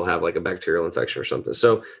maybe people have like a bacterial infection or something.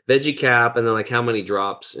 So veggie cap, and then like how many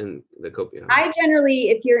drops in the Copaiba? I generally,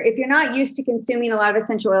 if you're not used to consuming a lot of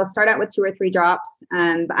essential oils, start out with 2 or 3 drops.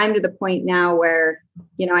 But I'm to the point now where,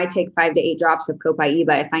 I take 5 to 8 drops of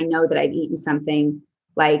Copaiba if I know that I've eaten something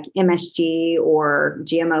like MSG or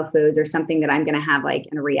GMO foods or something that I'm going to have like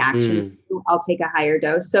a reaction. I'll take a higher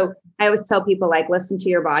dose. So I always tell people like, listen to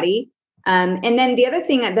your body. And then the other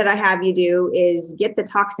thing that I have you do is get the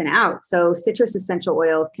toxin out. So citrus essential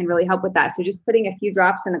oils can really help with that. So just putting a few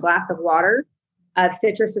drops in a glass of water of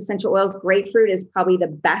citrus essential oils. Grapefruit is probably the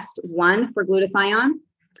best one for glutathione,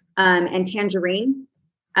 and tangerine.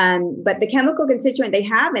 But the chemical constituent they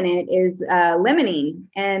have in it is limonene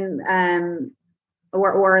and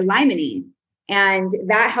or limonene. And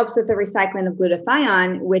that helps with the recycling of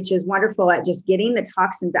glutathione, which is wonderful at just getting the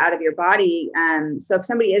toxins out of your body. So if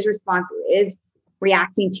somebody is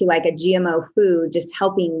reacting to like a GMO food, just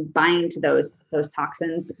helping bind to those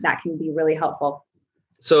toxins, that can be really helpful.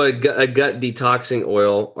 So a gut detoxing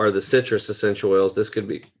oil are the citrus essential oils. This could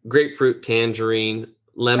be grapefruit, tangerine,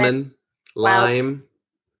 lemon, lime.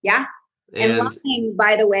 Yeah. And lime,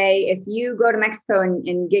 by the way, if you go to Mexico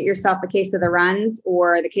and get yourself a case of the runs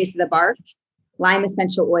or the case of the barfs, lime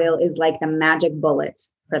essential oil is like the magic bullet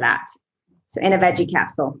for that. So in a veggie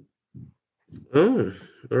capsule. Oh,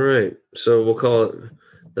 all right. So we'll call it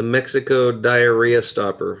the Mexico diarrhea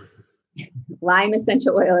stopper. Lime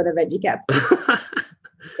essential oil in a veggie capsule.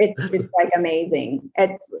 It's like amazing.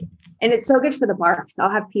 It's so good for the barfs. I'll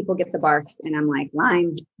have people get the barfs and I'm like,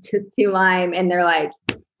 lime, just 2 lime. And they're like,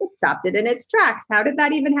 it stopped it in its tracks. How did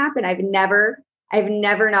that even happen? I've never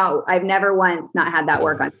once not had that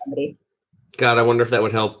work on somebody. God, I wonder if that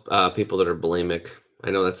would help people that are bulimic. I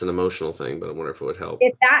know that's an emotional thing, but I wonder if it would help.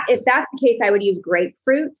 If that's the case, I would use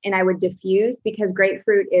grapefruit and I would diffuse, because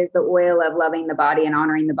grapefruit is the oil of loving the body and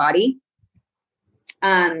honoring the body.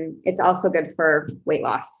 It's also good for weight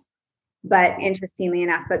loss, but interestingly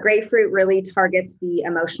enough, grapefruit really targets the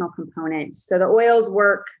emotional component. So the oils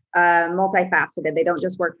work multifaceted. They don't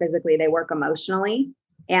just work physically, they work emotionally.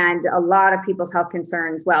 And a lot of people's health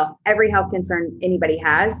concerns, well, every health concern anybody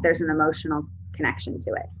has, there's an emotional connection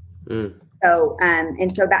to it. Mm. So,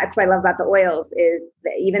 and so that's what I love about the oils is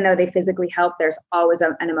that even though they physically help, there's always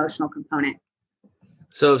an emotional component.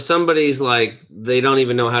 So if somebody's like, they don't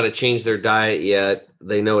even know how to change their diet yet,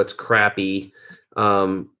 they know it's crappy,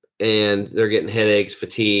 and they're getting headaches,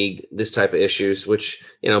 fatigue, this type of issues, which,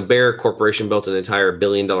 Bayer Corporation built an entire $1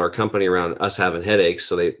 billion company around us having headaches.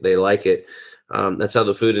 So they like it. That's how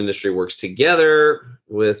the food industry works together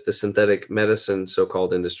with the synthetic medicine,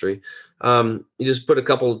 so-called industry. You just put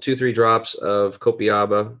 2-3 drops of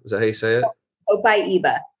Copaiba. Is that how you say it?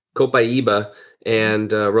 Copaiba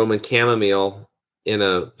and Roman chamomile in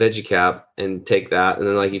a veggie cap and take that. And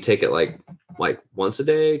then you take it like once a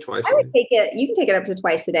day, twice a day. I would take it. You can take it up to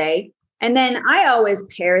twice a day. And then I always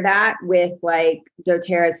pair that with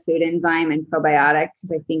doTERRA's food enzyme and probiotic,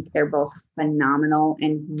 because I think they're both phenomenal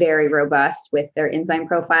and very robust with their enzyme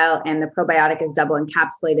profile. And the probiotic is double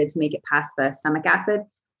encapsulated to make it past the stomach acid.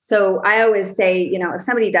 So I always say, if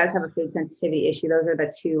somebody does have a food sensitivity issue, those are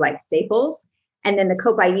the 2 staples. And then the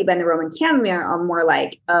Copaiba and the Roman chamomile are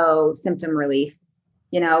more symptom relief,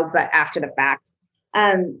 but after the fact.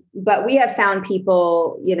 But we have found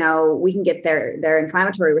people, we can get their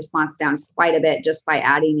inflammatory response down quite a bit just by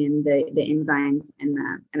adding in the enzymes and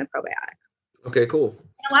the probiotic. Okay, cool.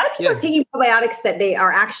 And a lot of people are taking probiotics that they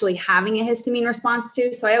are actually having a histamine response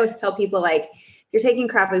to. So I always tell people if you're taking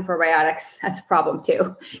crappy probiotics, that's a problem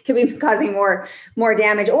too. It could be causing more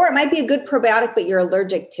damage, or it might be a good probiotic, but you're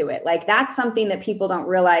allergic to it. That's something that people don't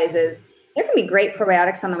realize is there can be great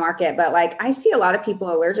probiotics on the market, but I see a lot of people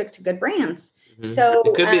allergic to good brands. Mm-hmm. So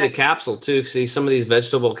it could be the capsule too. See, some of these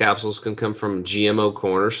vegetable capsules can come from GMO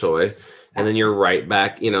corn or soy, and then you're right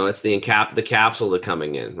back. It's the capsule that's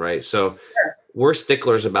coming in, right? So we're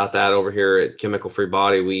sticklers about that over here at Chemical Free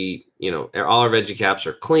Body. We, all our veggie caps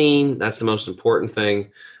are clean. That's the most important thing.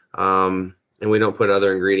 And we don't put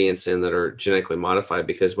other ingredients in that are genetically modified,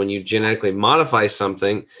 because when you genetically modify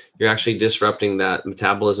something, you're actually disrupting that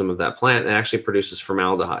metabolism of that plant, and it actually produces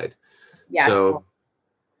formaldehyde. Yeah. So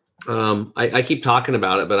I keep talking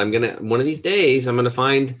about it, but one of these days I'm going to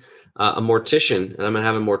find a mortician, and I'm going to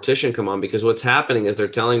have a mortician come on, because what's happening is they're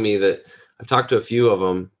telling me that I've talked to a few of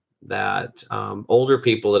them that older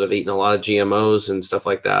people that have eaten a lot of GMOs and stuff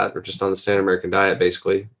like that, or just on the standard American diet,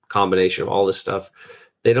 basically combination of all this stuff,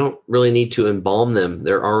 they don't really need to embalm them.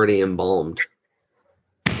 They're already embalmed.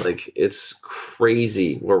 It's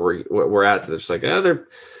crazy where we're at. They're just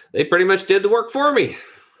they pretty much did the work for me.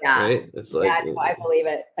 Yeah. Right? It's I believe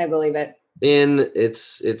it. I believe it. And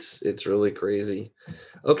it's really crazy.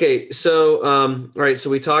 Okay. So, all right.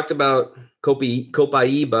 So we talked about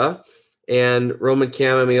Copaiba and Roman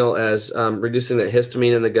chamomile as reducing that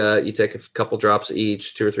histamine in the gut. You take a couple drops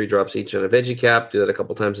each, 2 or 3 drops each in a veggie cap. Do that a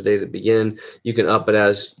couple times a day to begin. You can up it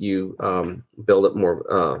as you build up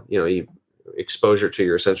more, exposure to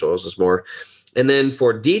your essential oils is more. And then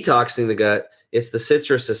for detoxing the gut, it's the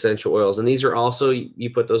citrus essential oils. And these are also, you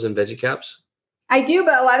put those in veggie caps? I do,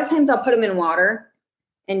 but a lot of times I'll put them in water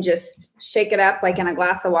and just shake it up in a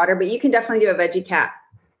glass of water. But you can definitely do a veggie cap.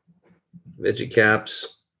 Veggie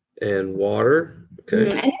caps and water. Okay.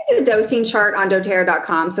 And there's a dosing chart on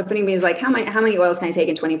doTERRA.com. So if anybody's how many oils can I take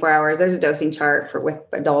in 24 hours? There's a dosing chart with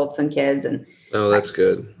adults and kids. And that's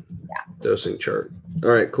good. Yeah. Dosing chart.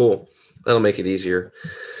 All right, cool. That'll make it easier.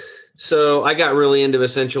 So I got really into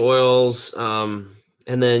essential oils.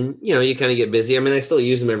 And then, you kind of get busy. I mean, I still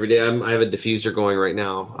use them every day. I have a diffuser going right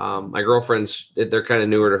now. My girlfriend's, they're kind of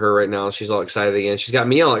newer to her right now. She's all excited again. She's got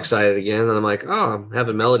me all excited again. And I'm like, oh, I'm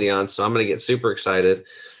having Melody on. So I'm going to get super excited.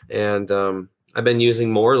 And I've been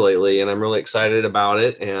using more lately and I'm really excited about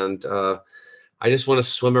it. And I just want to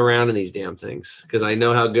swim around in these damn things because I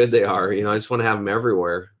know how good they are. I just want to have them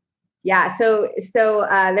everywhere. Yeah. So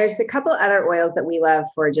there's a couple other oils that we love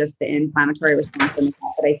for just the inflammatory response and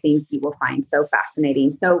that I think you will find so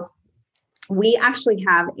fascinating. So we actually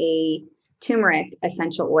have a turmeric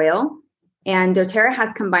essential oil, and doTERRA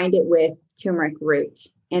has combined it with turmeric root.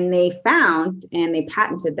 And they found, and they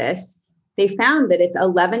patented this, they found that it's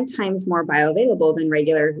 11 times more bioavailable than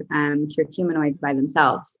regular curcuminoids by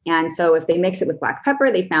themselves. And so if they mix it with black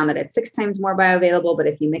pepper, they found that it's 6 times more bioavailable. But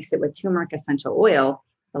if you mix it with turmeric essential oil,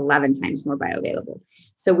 11 times more bioavailable.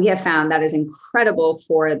 So we have found that is incredible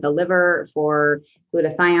for the liver, for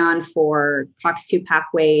glutathione, for COX-2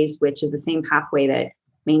 pathways, which is the same pathway that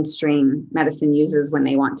mainstream medicine uses when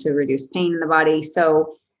they want to reduce pain in the body.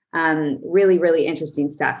 So really, really interesting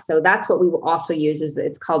stuff. So that's what we will also use.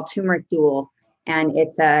 It's called Turmeric Dual, and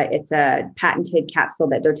it's a patented capsule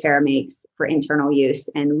that doTERRA makes for internal use,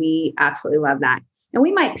 and we absolutely love that. And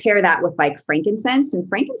we might pair that with like frankincense, and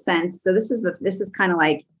frankincense. So this is kind of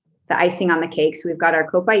like the icing on the cake. So we've got our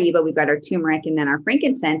copaiba, we've got our turmeric, and then our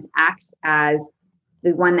frankincense acts as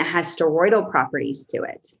the one that has steroidal properties to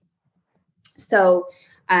it. So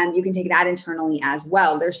you can take that internally as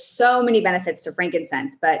well. There's so many benefits to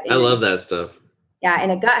frankincense, but I love that stuff. Yeah. In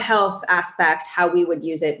a gut health aspect, how we would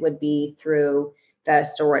use it would be through the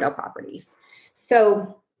steroidal properties.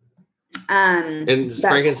 So, and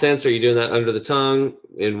frankincense, are you doing that under the tongue,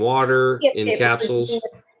 in water, in capsules?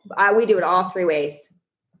 We do it all 3 ways.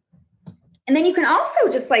 And then you can also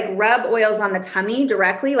just like rub oils on the tummy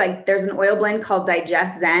directly. Like there's an oil blend called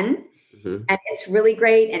Digest Zen. Mm-hmm. And it's really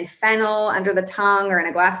great. And fennel under the tongue or in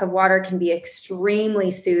a glass of water can be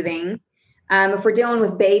extremely soothing. If we're dealing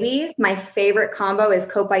with babies, my favorite combo is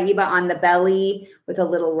copaiba on the belly with a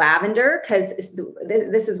little lavender, because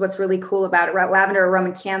this is what's really cool about it. Lavender or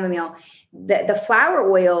Roman chamomile, the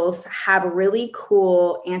flower oils have really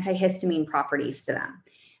cool antihistamine properties to them.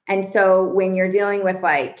 And so when you're dealing with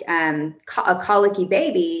like a colicky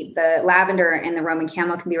baby, the lavender and the Roman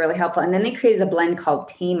chamomile can be really helpful. And then they created a blend called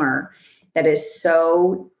Tamer that is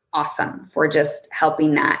so awesome for just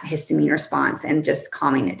helping that histamine response and just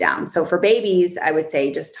calming it down. So for babies, I would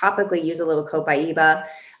say just topically use a little copaiba.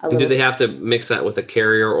 Do they have to mix that with a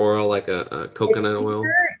carrier oil, like a coconut oil?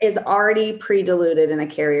 Is already pre-diluted in a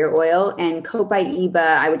carrier oil, and copaiba,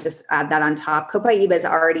 I would just add that on top. Copaiba is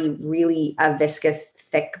already really a viscous,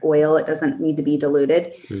 thick oil. It doesn't need to be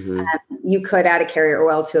diluted. Mm-hmm. You could add a carrier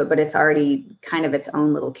oil to it, but it's already kind of its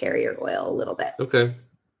own little carrier oil a little bit. Okay.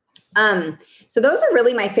 So those are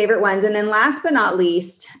really my favorite ones. And then last but not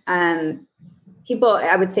least, people,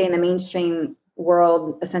 I would say in the mainstream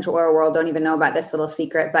world, essential oil world, don't even know about this little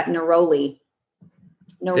secret, but neroli.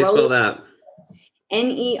 How do you spell that?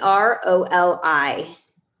 Neroli.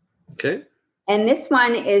 Okay. And this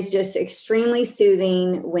one is just extremely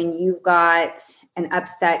soothing when you've got an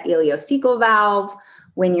upset ileocecal valve,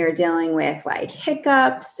 when you're dealing with like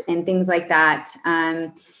hiccups and things like that.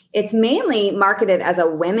 It's mainly marketed as a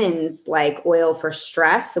women's like oil for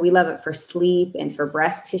stress. So we love it for sleep and for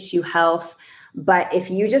breast tissue health. But if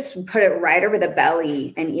you just put it right over the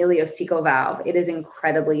belly and ileocecal valve, it is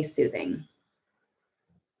incredibly soothing.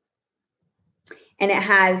 And it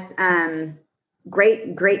has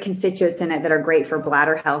great constituents in it that are great for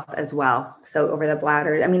bladder health as well. So over the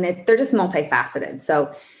bladder, I mean, they're just multifaceted.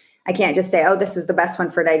 So I can't just say, oh, this is the best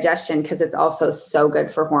one for digestion, because it's also so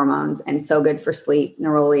good for hormones and so good for sleep.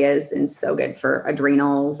 Neroli is, and so good for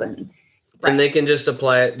adrenals and rest. And they can just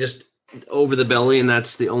apply it just over the belly, and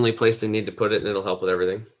that's the only place they need to put it, and it'll help with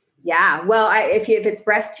everything. Yeah. Well, if it's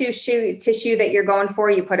breast tissue that you're going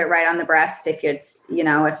for, you put it right on the breast. If it's,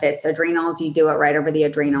 if it's adrenals, you do it right over the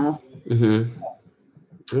adrenals.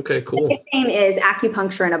 Mm-hmm. Okay, cool. The name is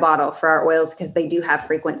acupuncture in a bottle for our oils, because they do have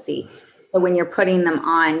frequency. So when you're putting them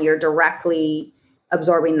on, you're directly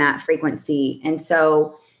absorbing that frequency. And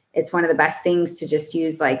so it's one of the best things to just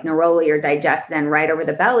use like neroli or Digest Zen right over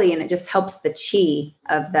the belly. And it just helps the chi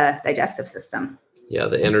of the digestive system. Yeah,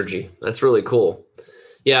 the energy. That's really cool.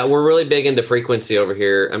 Yeah, we're really big into frequency over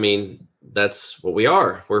here. I mean, that's what we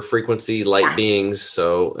are. We're frequency light beings.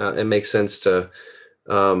 So it makes sense to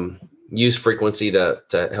use frequency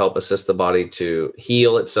to help assist the body to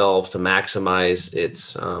heal itself, to maximize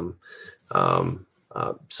its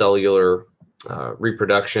cellular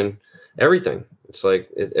reproduction, everything. It's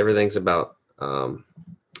like everything's about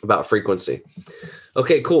frequency.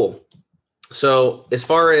 Okay, cool. So as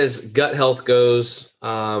far as gut health goes,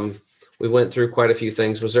 we went through quite a few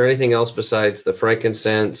things. Was there anything else besides the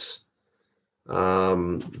frankincense,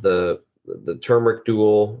 the turmeric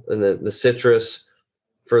dual, and the citrus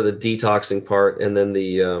for the detoxing part, and then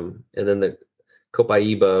the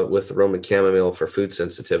copaiba with Roman chamomile for food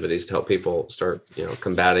sensitivities to help people start,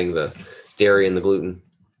 combating the dairy and the gluten?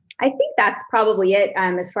 I think that's probably it.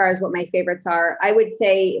 As far as what my favorites are, I would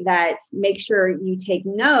say that make sure you take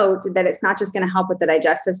note that it's not just going to help with the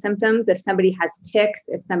digestive symptoms. If somebody has tics,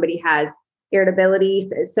 if somebody has irritability,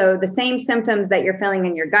 so the same symptoms that you're feeling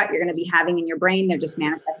in your gut, you're going to be having in your brain, they're just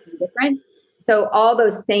manifesting different. So all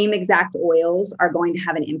those same exact oils are going to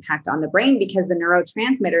have an impact on the brain because the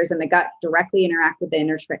neurotransmitters in the gut directly interact with the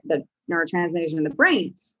neurotransmitters in the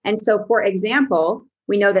brain. And so, for example,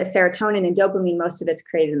 we know that serotonin and dopamine, most of it's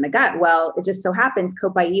created in the gut. Well, it just so happens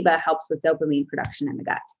copaiba helps with dopamine production in the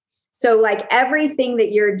gut. So like everything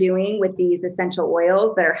that you're doing with these essential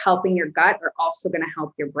oils that are helping your gut are also going to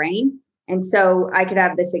help your brain. And so I could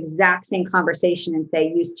have this exact same conversation and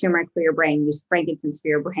say, use turmeric for your brain, use frankincense for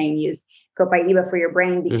your brain, use copaiba for your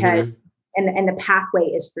brain, because, and the pathway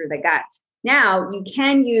is through the gut. Now you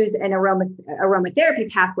can use an aromatherapy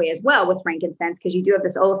pathway as well with frankincense, because you do have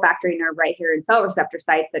this olfactory nerve right here in cell receptor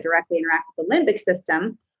sites that directly interact with the limbic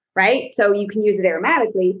system, right? So you can use it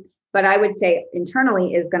aromatically, but I would say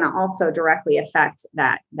internally is going to also directly affect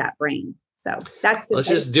that brain. So that's let's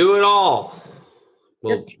just do it all.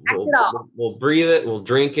 We'll breathe it. We'll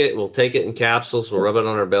drink it. We'll take it in capsules. We'll rub it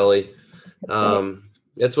on our belly.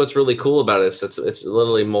 That's what's really cool about it. It's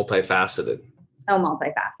literally multifaceted. Oh,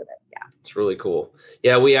 multifaceted. Yeah. It's really cool.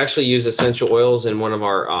 Yeah. We actually use essential oils in one of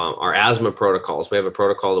our asthma protocols. We have a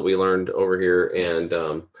protocol that we learned over here,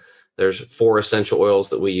 and there's 4 essential oils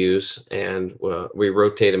that we use, and we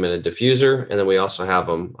rotate them in a diffuser. And then we also have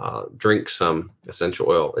them drink some essential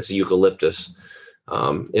oil. It's eucalyptus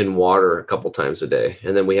in water a couple times a day.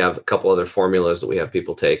 And then we have a couple other formulas that we have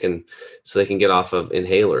people take, and so they can get off of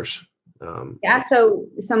inhalers.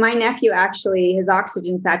 So my nephew, actually, his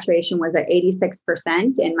oxygen saturation was at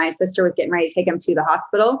 86%, and my sister was getting ready to take him to the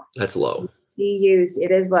hospital. That's low.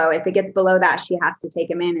 It is low. If it gets below that, she has to take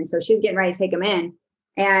him in. And so she's getting ready to take him in.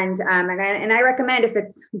 And I recommend if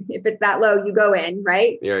it's that low, you go in,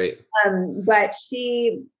 right? Right. But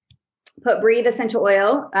she put Breathe essential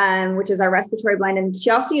oil, which is our respiratory blend. And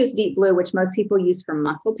she also used Deep Blue, which most people use for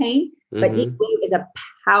muscle pain. But Deep Blue is a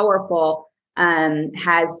powerful,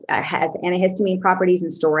 has antihistamine properties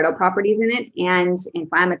and steroidal properties in it, and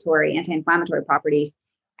anti-inflammatory properties.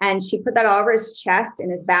 And she put that all over his chest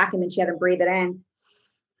and his back, and then she had him breathe it in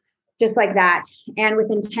just like that. And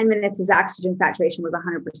within 10 minutes, his oxygen saturation was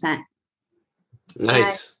 100%.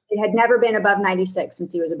 Nice. And it had never been above 96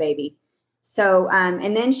 since he was a baby. So,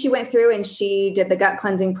 and then she went through and she did the gut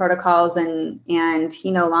cleansing protocols, and he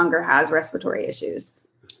no longer has respiratory issues.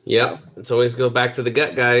 Yep. Let's always go back to the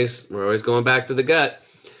gut, guys. We're always going back to the gut.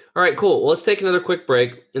 All right, cool. Well, let's take another quick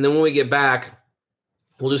break. And then when we get back,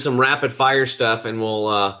 we'll do some rapid fire stuff, and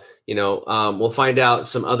we'll find out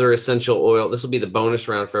some other essential oil. This will be the bonus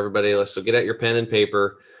round for everybody. So get out your pen and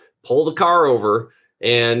paper, pull the car over,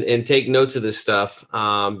 and take notes of this stuff,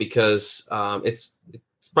 because it's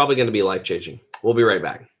probably going to be life-changing. We'll be right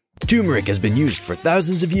back. Turmeric has been used for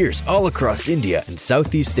thousands of years all across India and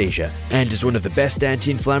Southeast Asia, and is one of the best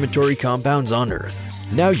anti-inflammatory compounds on Earth.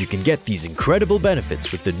 Now you can get these incredible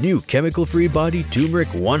benefits with the new chemical-free body Turmeric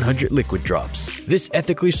 100 Liquid Drops. This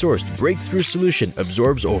ethically sourced breakthrough solution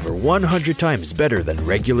absorbs over 100 times better than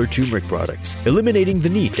regular turmeric products, eliminating the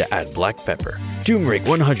need to add black pepper. Turmeric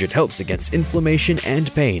 100 helps against inflammation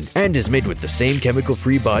and pain, and is made with the same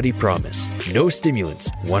chemical-free body promise. No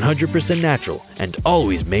stimulants, 100% natural, and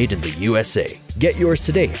always made in the USA. Get yours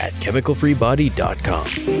today at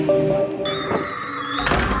chemicalfreebody.com.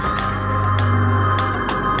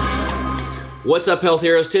 What's up, health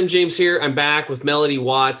heroes? Tim James here. I'm back with Melody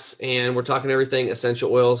Watts, and we're talking everything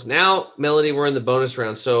essential oils. Now, Melody, we're in the bonus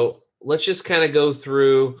round. So let's just kind of go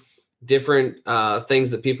through different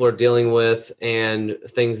things that people are dealing with, and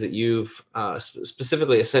things that you've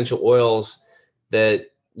specifically essential oils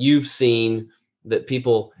that you've seen that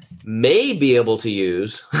people may be able to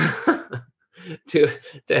use to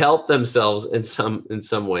help themselves in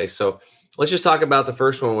some way. So let's just talk about the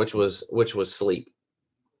first one, which was sleep.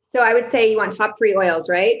 So I would say you want top 3 oils,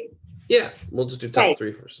 right? Yeah, we'll just do top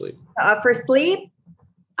 3 for sleep. For sleep,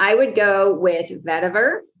 I would go with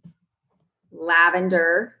vetiver,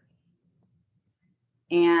 lavender,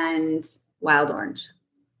 and wild orange.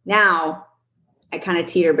 Now, I kind of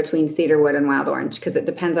teeter between cedarwood and wild orange because it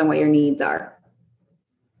depends on what your needs are.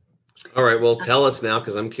 All right. Well, tell us now,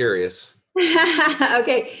 because I'm curious.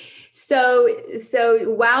 Okay. So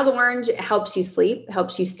wild orange helps you sleep,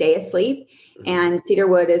 helps you stay asleep. And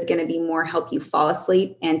cedarwood is going to be more help you fall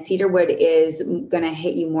asleep. And cedarwood is going to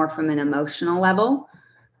hit you more from an emotional level.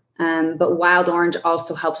 But wild orange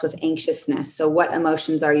also helps with anxiousness. So what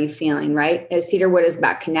emotions are you feeling, right? Cedarwood is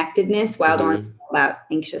about connectedness. Wild orange is about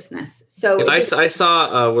anxiousness. So I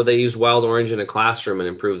saw where they use wild orange in a classroom and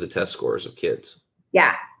improve the test scores of kids.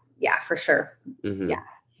 Yeah, for sure. Mm-hmm. Yeah.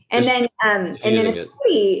 And then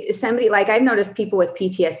if somebody like I've noticed people with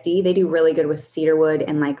PTSD, they do really good with cedarwood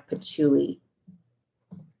and like patchouli.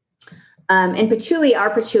 And patchouli, our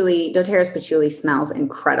patchouli, doTERRA's patchouli smells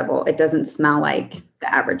incredible. It doesn't smell like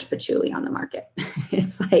the average patchouli on the market.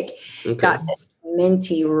 It's like got this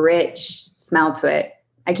minty, rich smell to it.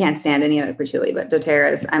 I can't stand any other patchouli, but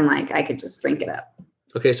doTERRA's, I'm like, I could just drink it up.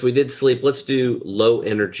 Okay, so we did sleep. Let's do low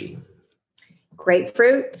energy.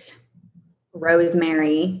 Grapefruit,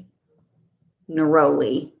 rosemary,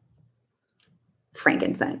 neroli,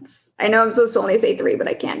 frankincense. I know I'm supposed to only say 3, but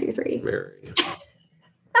I can't do 3. Mary.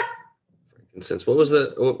 Frankincense. What was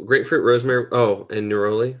the grapefruit, rosemary? Oh, and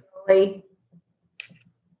neroli.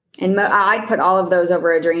 And I'd put all of those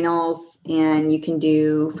over adrenals, and you can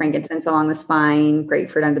do frankincense along the spine,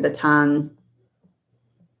 grapefruit under the tongue,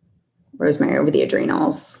 rosemary over the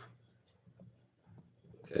adrenals.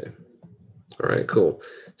 Okay. All right, cool.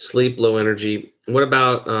 Sleep, low energy. What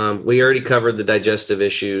about, we already covered the digestive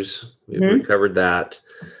issues. We covered that.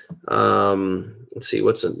 Let's see,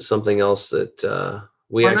 what's something else that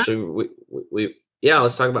let's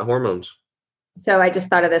talk about hormones. So I just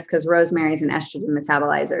thought of this because rosemary is an estrogen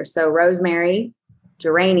metabolizer. So rosemary,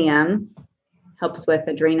 geranium helps with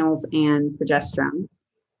adrenals and progesterone.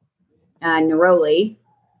 Neroli,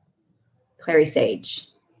 clary sage.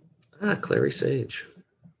 Clary sage.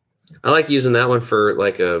 I like using that one for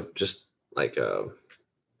like a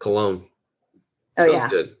cologne. Smells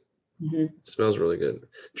good. Mm-hmm. It smells really good.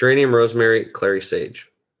 Geranium, rosemary, clary sage,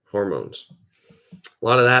 hormones. A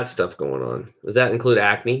lot of that stuff going on. Does that include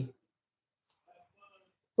acne?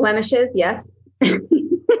 Blemishes, yes.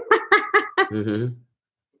 Mm-hmm.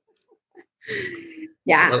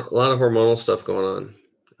 Yeah. A lot of hormonal stuff going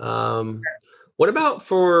on. What about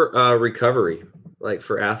for recovery, like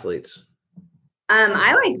for athletes?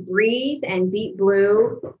 I like Breathe and Deep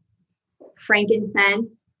Blue, frankincense.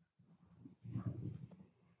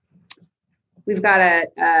 We've got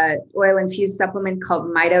a oil infused supplement called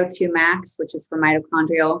Mito 2 Max, which is for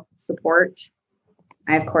mitochondrial support.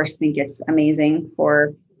 I of course think it's amazing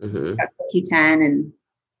for it's got Q10 and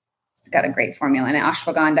it's got a great formula in it.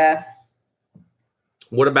 Ashwagandha.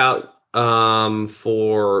 What about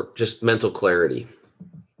for just mental clarity?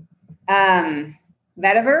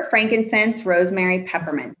 Vetiver, frankincense, rosemary,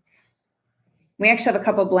 peppermint. We actually have a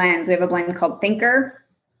couple blends. We have a blend called Thinker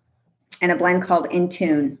and a blend called In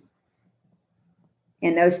Tune.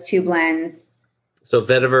 And those 2 blends. So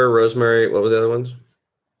vetiver, rosemary, what were the other ones?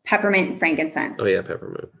 Peppermint and frankincense. Oh yeah,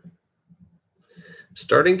 peppermint.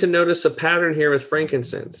 Starting to notice a pattern here with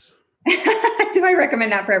frankincense. Do I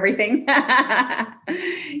recommend that for everything?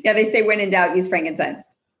 Yeah, they say when in doubt, use frankincense.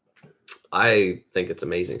 I think it's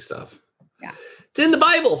amazing stuff. Yeah. It's in the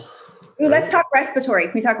Bible. Ooh, let's talk respiratory.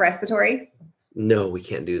 Can we talk respiratory? No, we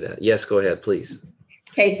can't do that. Yes, go ahead, please.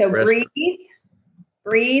 Okay, so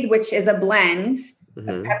Breathe, which is a blend of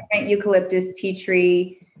peppermint, eucalyptus, tea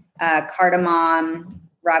tree, cardamom,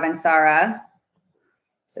 Ravensara.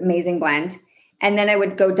 It's an amazing blend. And then I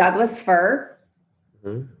would go Douglas fir,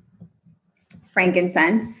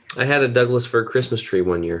 frankincense. I had a Douglas fir Christmas tree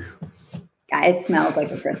one year. Yeah, it smells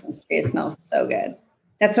like a Christmas tree. It smells so good.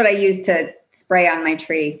 That's what I use to spray on my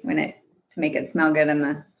tree to make it smell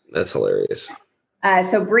good That's hilarious.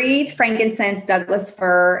 So Breathe, frankincense, Douglas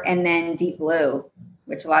fir, and then Deep Blue,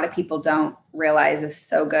 which a lot of people don't realize is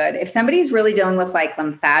so good. If somebody's really dealing with like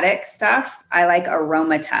lymphatic stuff, I like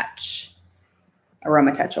Aroma Touch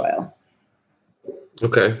oil.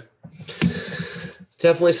 Okay.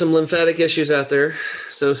 Definitely some lymphatic issues out there.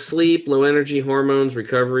 So sleep, low energy, hormones,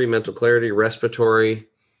 recovery, mental clarity, respiratory.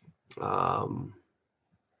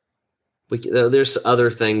 There's other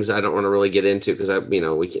things I don't want to really get into because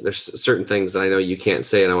there's certain things that I know you can't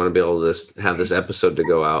say, and I want to be able to have this episode to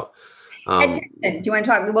go out. Head tension. Do you want to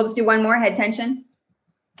talk? We'll just do one more head tension.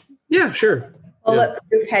 Yeah, sure.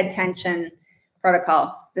 Bulletproof head tension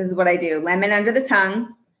protocol. This is what I do: lemon under the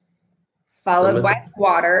tongue, followed by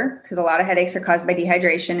water, because a lot of headaches are caused by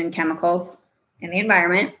dehydration and chemicals in the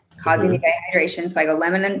environment causing the dehydration. So I go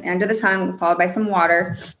lemon under the tongue, followed by some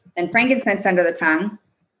water, then frankincense under the tongue,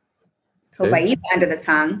 copaiba under the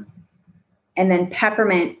tongue, and then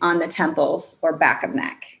peppermint on the temples or back of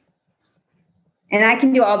neck. And I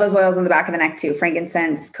can do all those oils on the back of the neck too.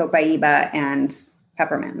 Frankincense, copaiba, and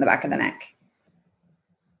peppermint in the back of the neck.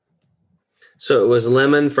 So it was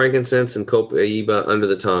lemon, frankincense, and copaiba under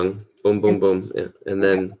the tongue. Boom, boom, boom. Yeah. And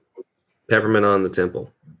then peppermint on the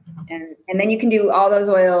temple. And then you can do all those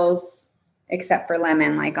oils except for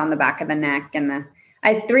lemon, like on the back of the neck. And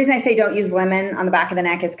the reason I say don't use lemon on the back of the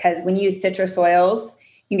neck is because when you use citrus oils,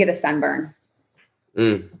 you can get a sunburn.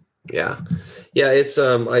 Yeah. Yeah. It's,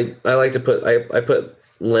 I like to put, I put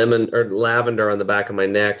lemon or lavender on the back of my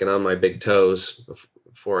neck and on my big toes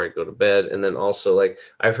before I go to bed. And then also, like,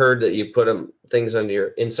 I've heard that you put things on your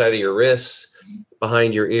inside of your wrists,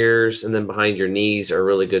 behind your ears, and then behind your knees are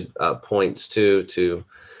really good points too, to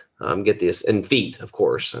get this, and feet, of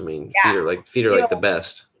course. I mean, feet are like the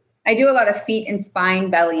best. I do a lot of feet and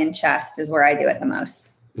spine, belly and chest is where I do it the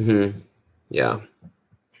most. Mm-hmm. Yeah.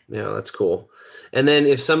 Yeah. That's cool. And then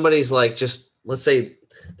if somebody's like, just let's say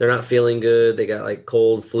they're not feeling good, they got like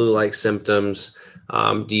cold, flu-like symptoms.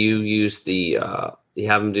 Do you use you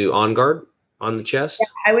have them do On Guard on the chest?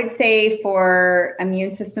 Yeah, I would say for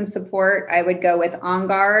immune system support, I would go with On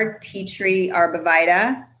Guard, tea tree,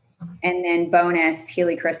 arborvitae, and then bonus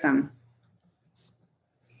helichrysum.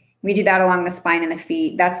 We do that along the spine and the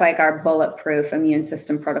feet. That's like our bulletproof immune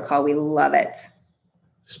system protocol. We love it.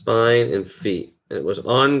 Spine and feet. And it was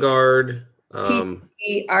On Guard, tea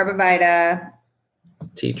tree, arborvitae,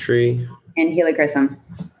 tea tree, and helichrysum.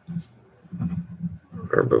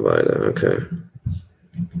 Arborvitae. Okay.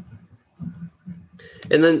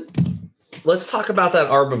 And then let's talk about that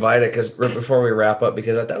arborvitae, because before we wrap up,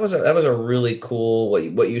 because that was a really cool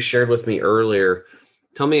what you shared with me earlier.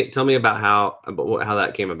 Tell me about how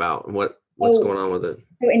that came about and what's going on with it.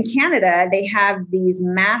 So in Canada, they have these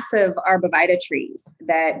massive arborvitae trees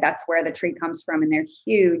that's where the tree comes from, and they're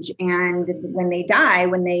huge. And when they die,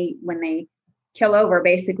 when they kill over,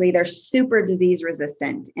 basically they're super disease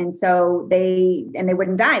resistant, and so they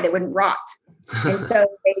wouldn't die, they wouldn't rot. And so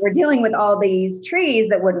they were dealing with all these trees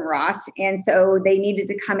that wouldn't rot. And so they needed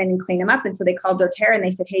to come in and clean them up. And so they called doTERRA and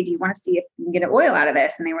they said, hey, do you want to see if you can get an oil out of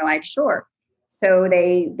this? And they were like, sure. So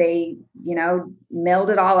they milled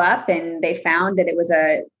it all up, and they found that it was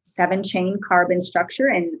a 7-chain carbon structure,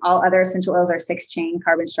 and all other essential oils are 6-chain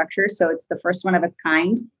carbon structures. So it's the first one of its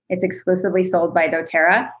kind. It's exclusively sold by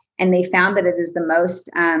doTERRA. And they found that it is the most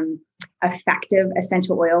effective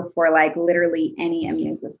essential oil for like literally any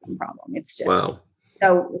immune system problem. It's just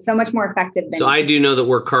so much more effective than. So I do know that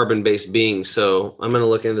we're carbon-based beings, so I'm going to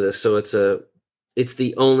look into this. So it's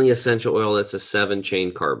the only essential oil that's a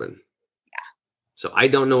 7-chain carbon. Yeah. So I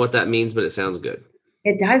don't know what that means, but it sounds good.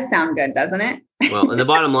 It does sound good, doesn't it? Well, and the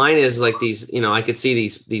bottom line is like these, I could see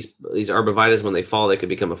these arborvitaes when they fall, they could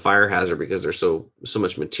become a fire hazard because there's so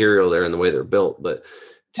much material there in the way they're built, but.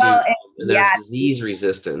 They're disease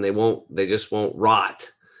resistant, and they just won't rot.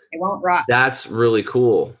 They won't rot. That's really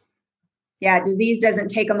cool. Yeah. Disease doesn't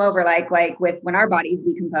take them over like with when our bodies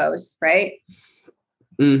decompose, right?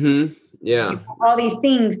 Mm-hmm. Yeah. All these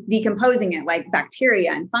things decomposing it, like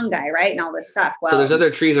bacteria and fungi, right? And all this stuff. So there's other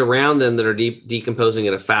trees around them that are decomposing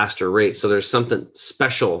at a faster rate. So there's something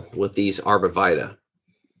special with these arborvitae.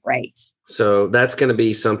 Right. So that's going to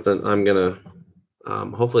be something I'm going to,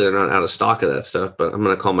 hopefully they're not out of stock of that stuff, but I'm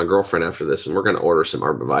going to call my girlfriend after this and we're going to order some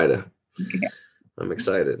arborvitae. Okay. I'm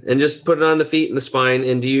excited. And just put it on the feet and the spine.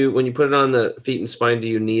 And when you put it on the feet and spine, do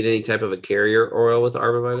you need any type of a carrier oil with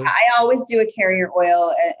arborvitae? I always do a carrier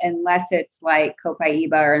oil unless it's like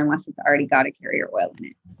copaiba or unless it's already got a carrier oil in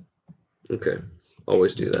it. Okay.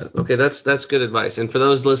 Always do that. Okay. That's good advice. And for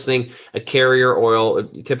those listening, a carrier oil,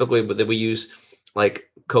 typically that we use like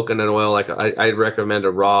coconut oil, like I'd recommend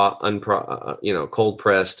a raw, cold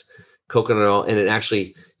pressed coconut oil. And it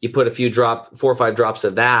actually, you put 4 or 5 drops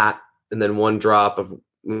of that, and then 1 drop of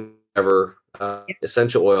whatever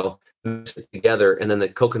essential oil, mix it together. And then the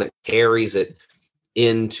coconut carries it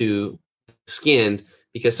into the skin,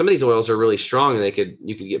 because some of these oils are really strong and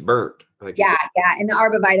you could get burnt. Yeah. And the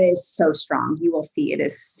arborvitae is so strong. You will see it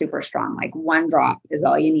is super strong. Like 1 drop is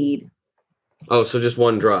all you need. Oh, so just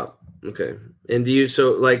 1 drop. Okay. And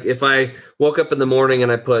if I woke up in the morning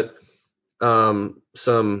and I put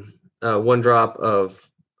some 1 drop of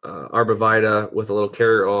arborvitae with a little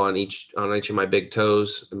carrier oil on each of my big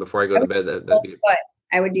toes, and before I go to bed, that'd be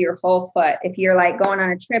I would do your whole foot. If you're like going on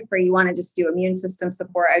a trip or you want to just do immune system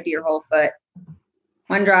support, I would do your whole foot.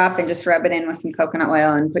 1 drop and just rub it in with some coconut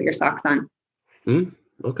oil and put your socks on.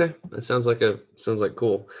 Okay. That sounds like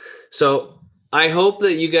cool. So I hope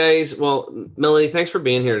that you guys, Melody, thanks for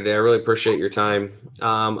being here today. I really appreciate your time.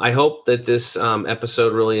 I hope that this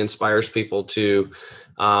episode really inspires people to,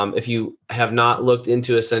 if you have not looked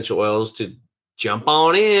into essential oils, to jump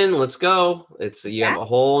on in. Let's go. You have a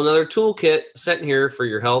whole nother toolkit sitting here for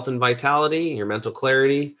your health and vitality, your mental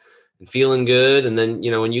clarity, and feeling good. And then,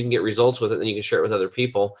 when you can get results with it, then you can share it with other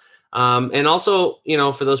people. And also,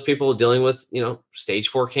 for those people dealing with, stage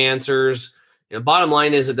 4 cancers, bottom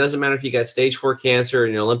line is it doesn't matter if you got stage 4 cancer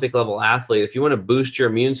and you're an Olympic level athlete. If you want to boost your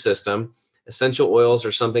immune system, essential oils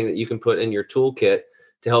are something that you can put in your toolkit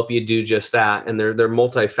to help you do just that. And they're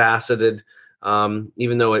multifaceted.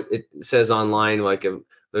 Even though it says online,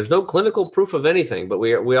 there's no clinical proof of anything, but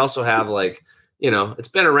we also have it's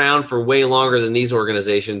been around for way longer than these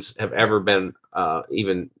organizations have ever been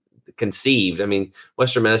even conceived. I mean,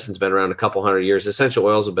 Western medicine's been around a couple hundred years. Essential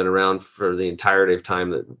oils have been around for the entirety of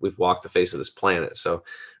time that we've walked the face of this planet. So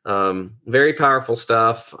very powerful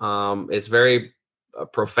stuff. It's very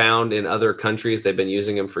profound in other countries. They've been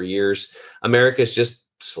using them for years. America's just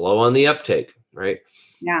slow on the uptake, right?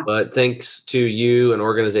 Yeah. But thanks to you and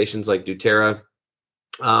organizations like doTERRA,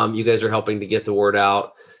 you guys are helping to get the word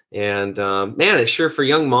out. And man, it's sure for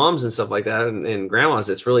young moms and stuff like that and grandmas,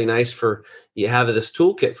 it's really nice for you have this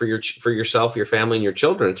toolkit for yourself, your family, and your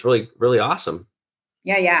children. It's really, really awesome.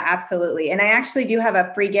 Yeah, absolutely. And I actually do have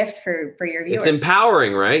a free gift for your viewers. It's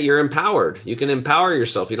empowering, right? You're empowered. You can empower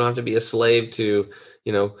yourself. You don't have to be a slave to,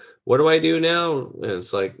 what do I do now? And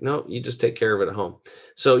it's like, no, you just take care of it at home.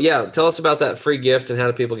 So yeah, tell us about that free gift and how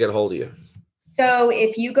do people get a hold of you? So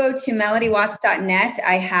if you go to melodywatts.net,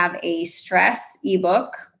 I have a stress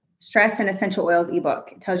and essential oils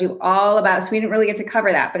ebook. It tells you all about, so we didn't really get to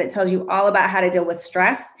cover that, but it tells you all about how to deal with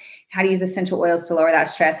stress, how to use essential oils to lower that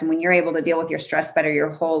stress. And when you're able to deal with your stress better,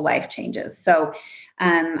 your whole life changes. So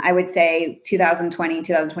I would say 2020,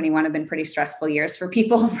 2021 have been pretty stressful years for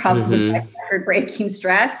people, probably record-breaking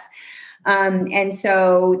stress. And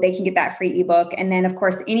so they can get that free ebook. And then of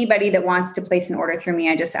course, anybody that wants to place an order through me,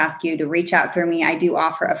 I just ask you to reach out through me. I do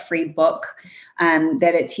offer a free book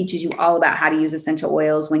that it teaches you all about how to use essential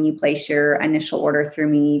oils. When you place your initial order through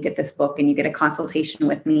me, you get this book and you get a consultation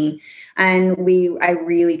with me. And I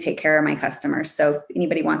really take care of my customers. So if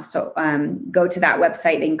anybody wants to go to that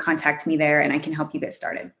website, they can contact me there and I can help you get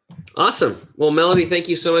started. Awesome. Well, Melody, thank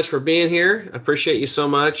you so much for being here. I appreciate you so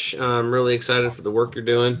much. I'm really excited for the work you're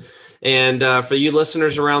doing. And for you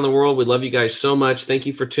listeners around the world, we love you guys so much. Thank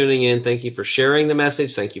you for tuning in. Thank you for sharing the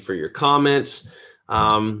message. Thank you for your comments.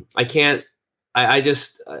 I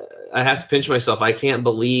have to pinch myself. I can't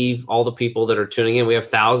believe all the people that are tuning in. We have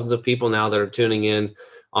thousands of people now that are tuning in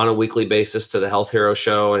on a weekly basis to the Health Hero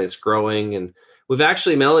Show, and it's growing. And we've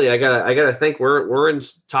actually, Melody, I gotta think we're in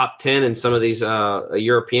top 10 in some of these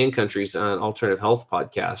European countries on alternative health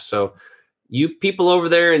podcasts. So you people over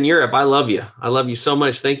there in Europe, I love you. I love you so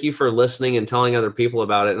much. Thank you for listening and telling other people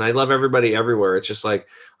about it. And I love everybody everywhere. It's just like,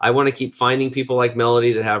 I want to keep finding people like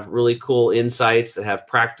Melody that have really cool insights, that have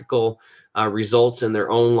practical results in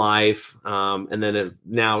their own life. And then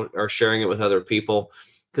now are sharing it with other people,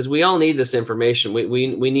 because we all need this information. We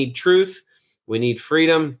need truth, we need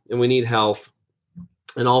freedom, and we need health.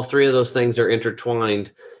 And all three of those things are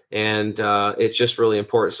intertwined. And it's just really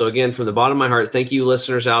important. So again, from the bottom of my heart, thank you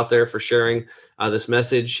listeners out there for sharing this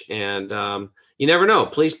message. And you never know,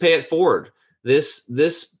 please pay it forward. This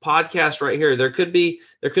podcast right here, there could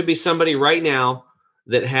be somebody right now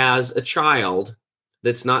that has a child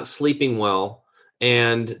that's not sleeping well.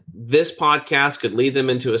 And this podcast could lead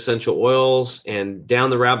them into essential oils and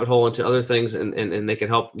down the rabbit hole into other things. And they can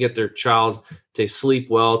help get their child to sleep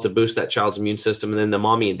well, to boost that child's immune system. And then the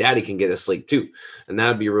mommy and daddy can get asleep too. And that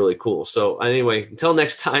would be really cool. So anyway, until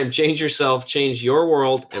next time, change yourself, change your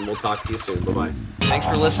world, and we'll talk to you soon. Bye-bye. Thanks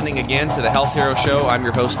for listening again to the Health Hero Show. I'm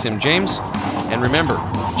your host, Tim James. And remember,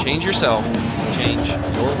 change yourself, change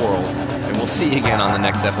your world, and we'll see you again on the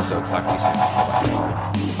next episode. Talk to you soon. Bye-bye.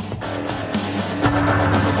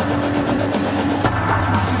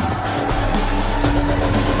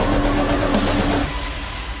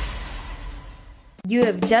 You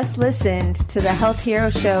have just listened to the Health Hero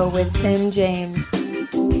Show with Tim James.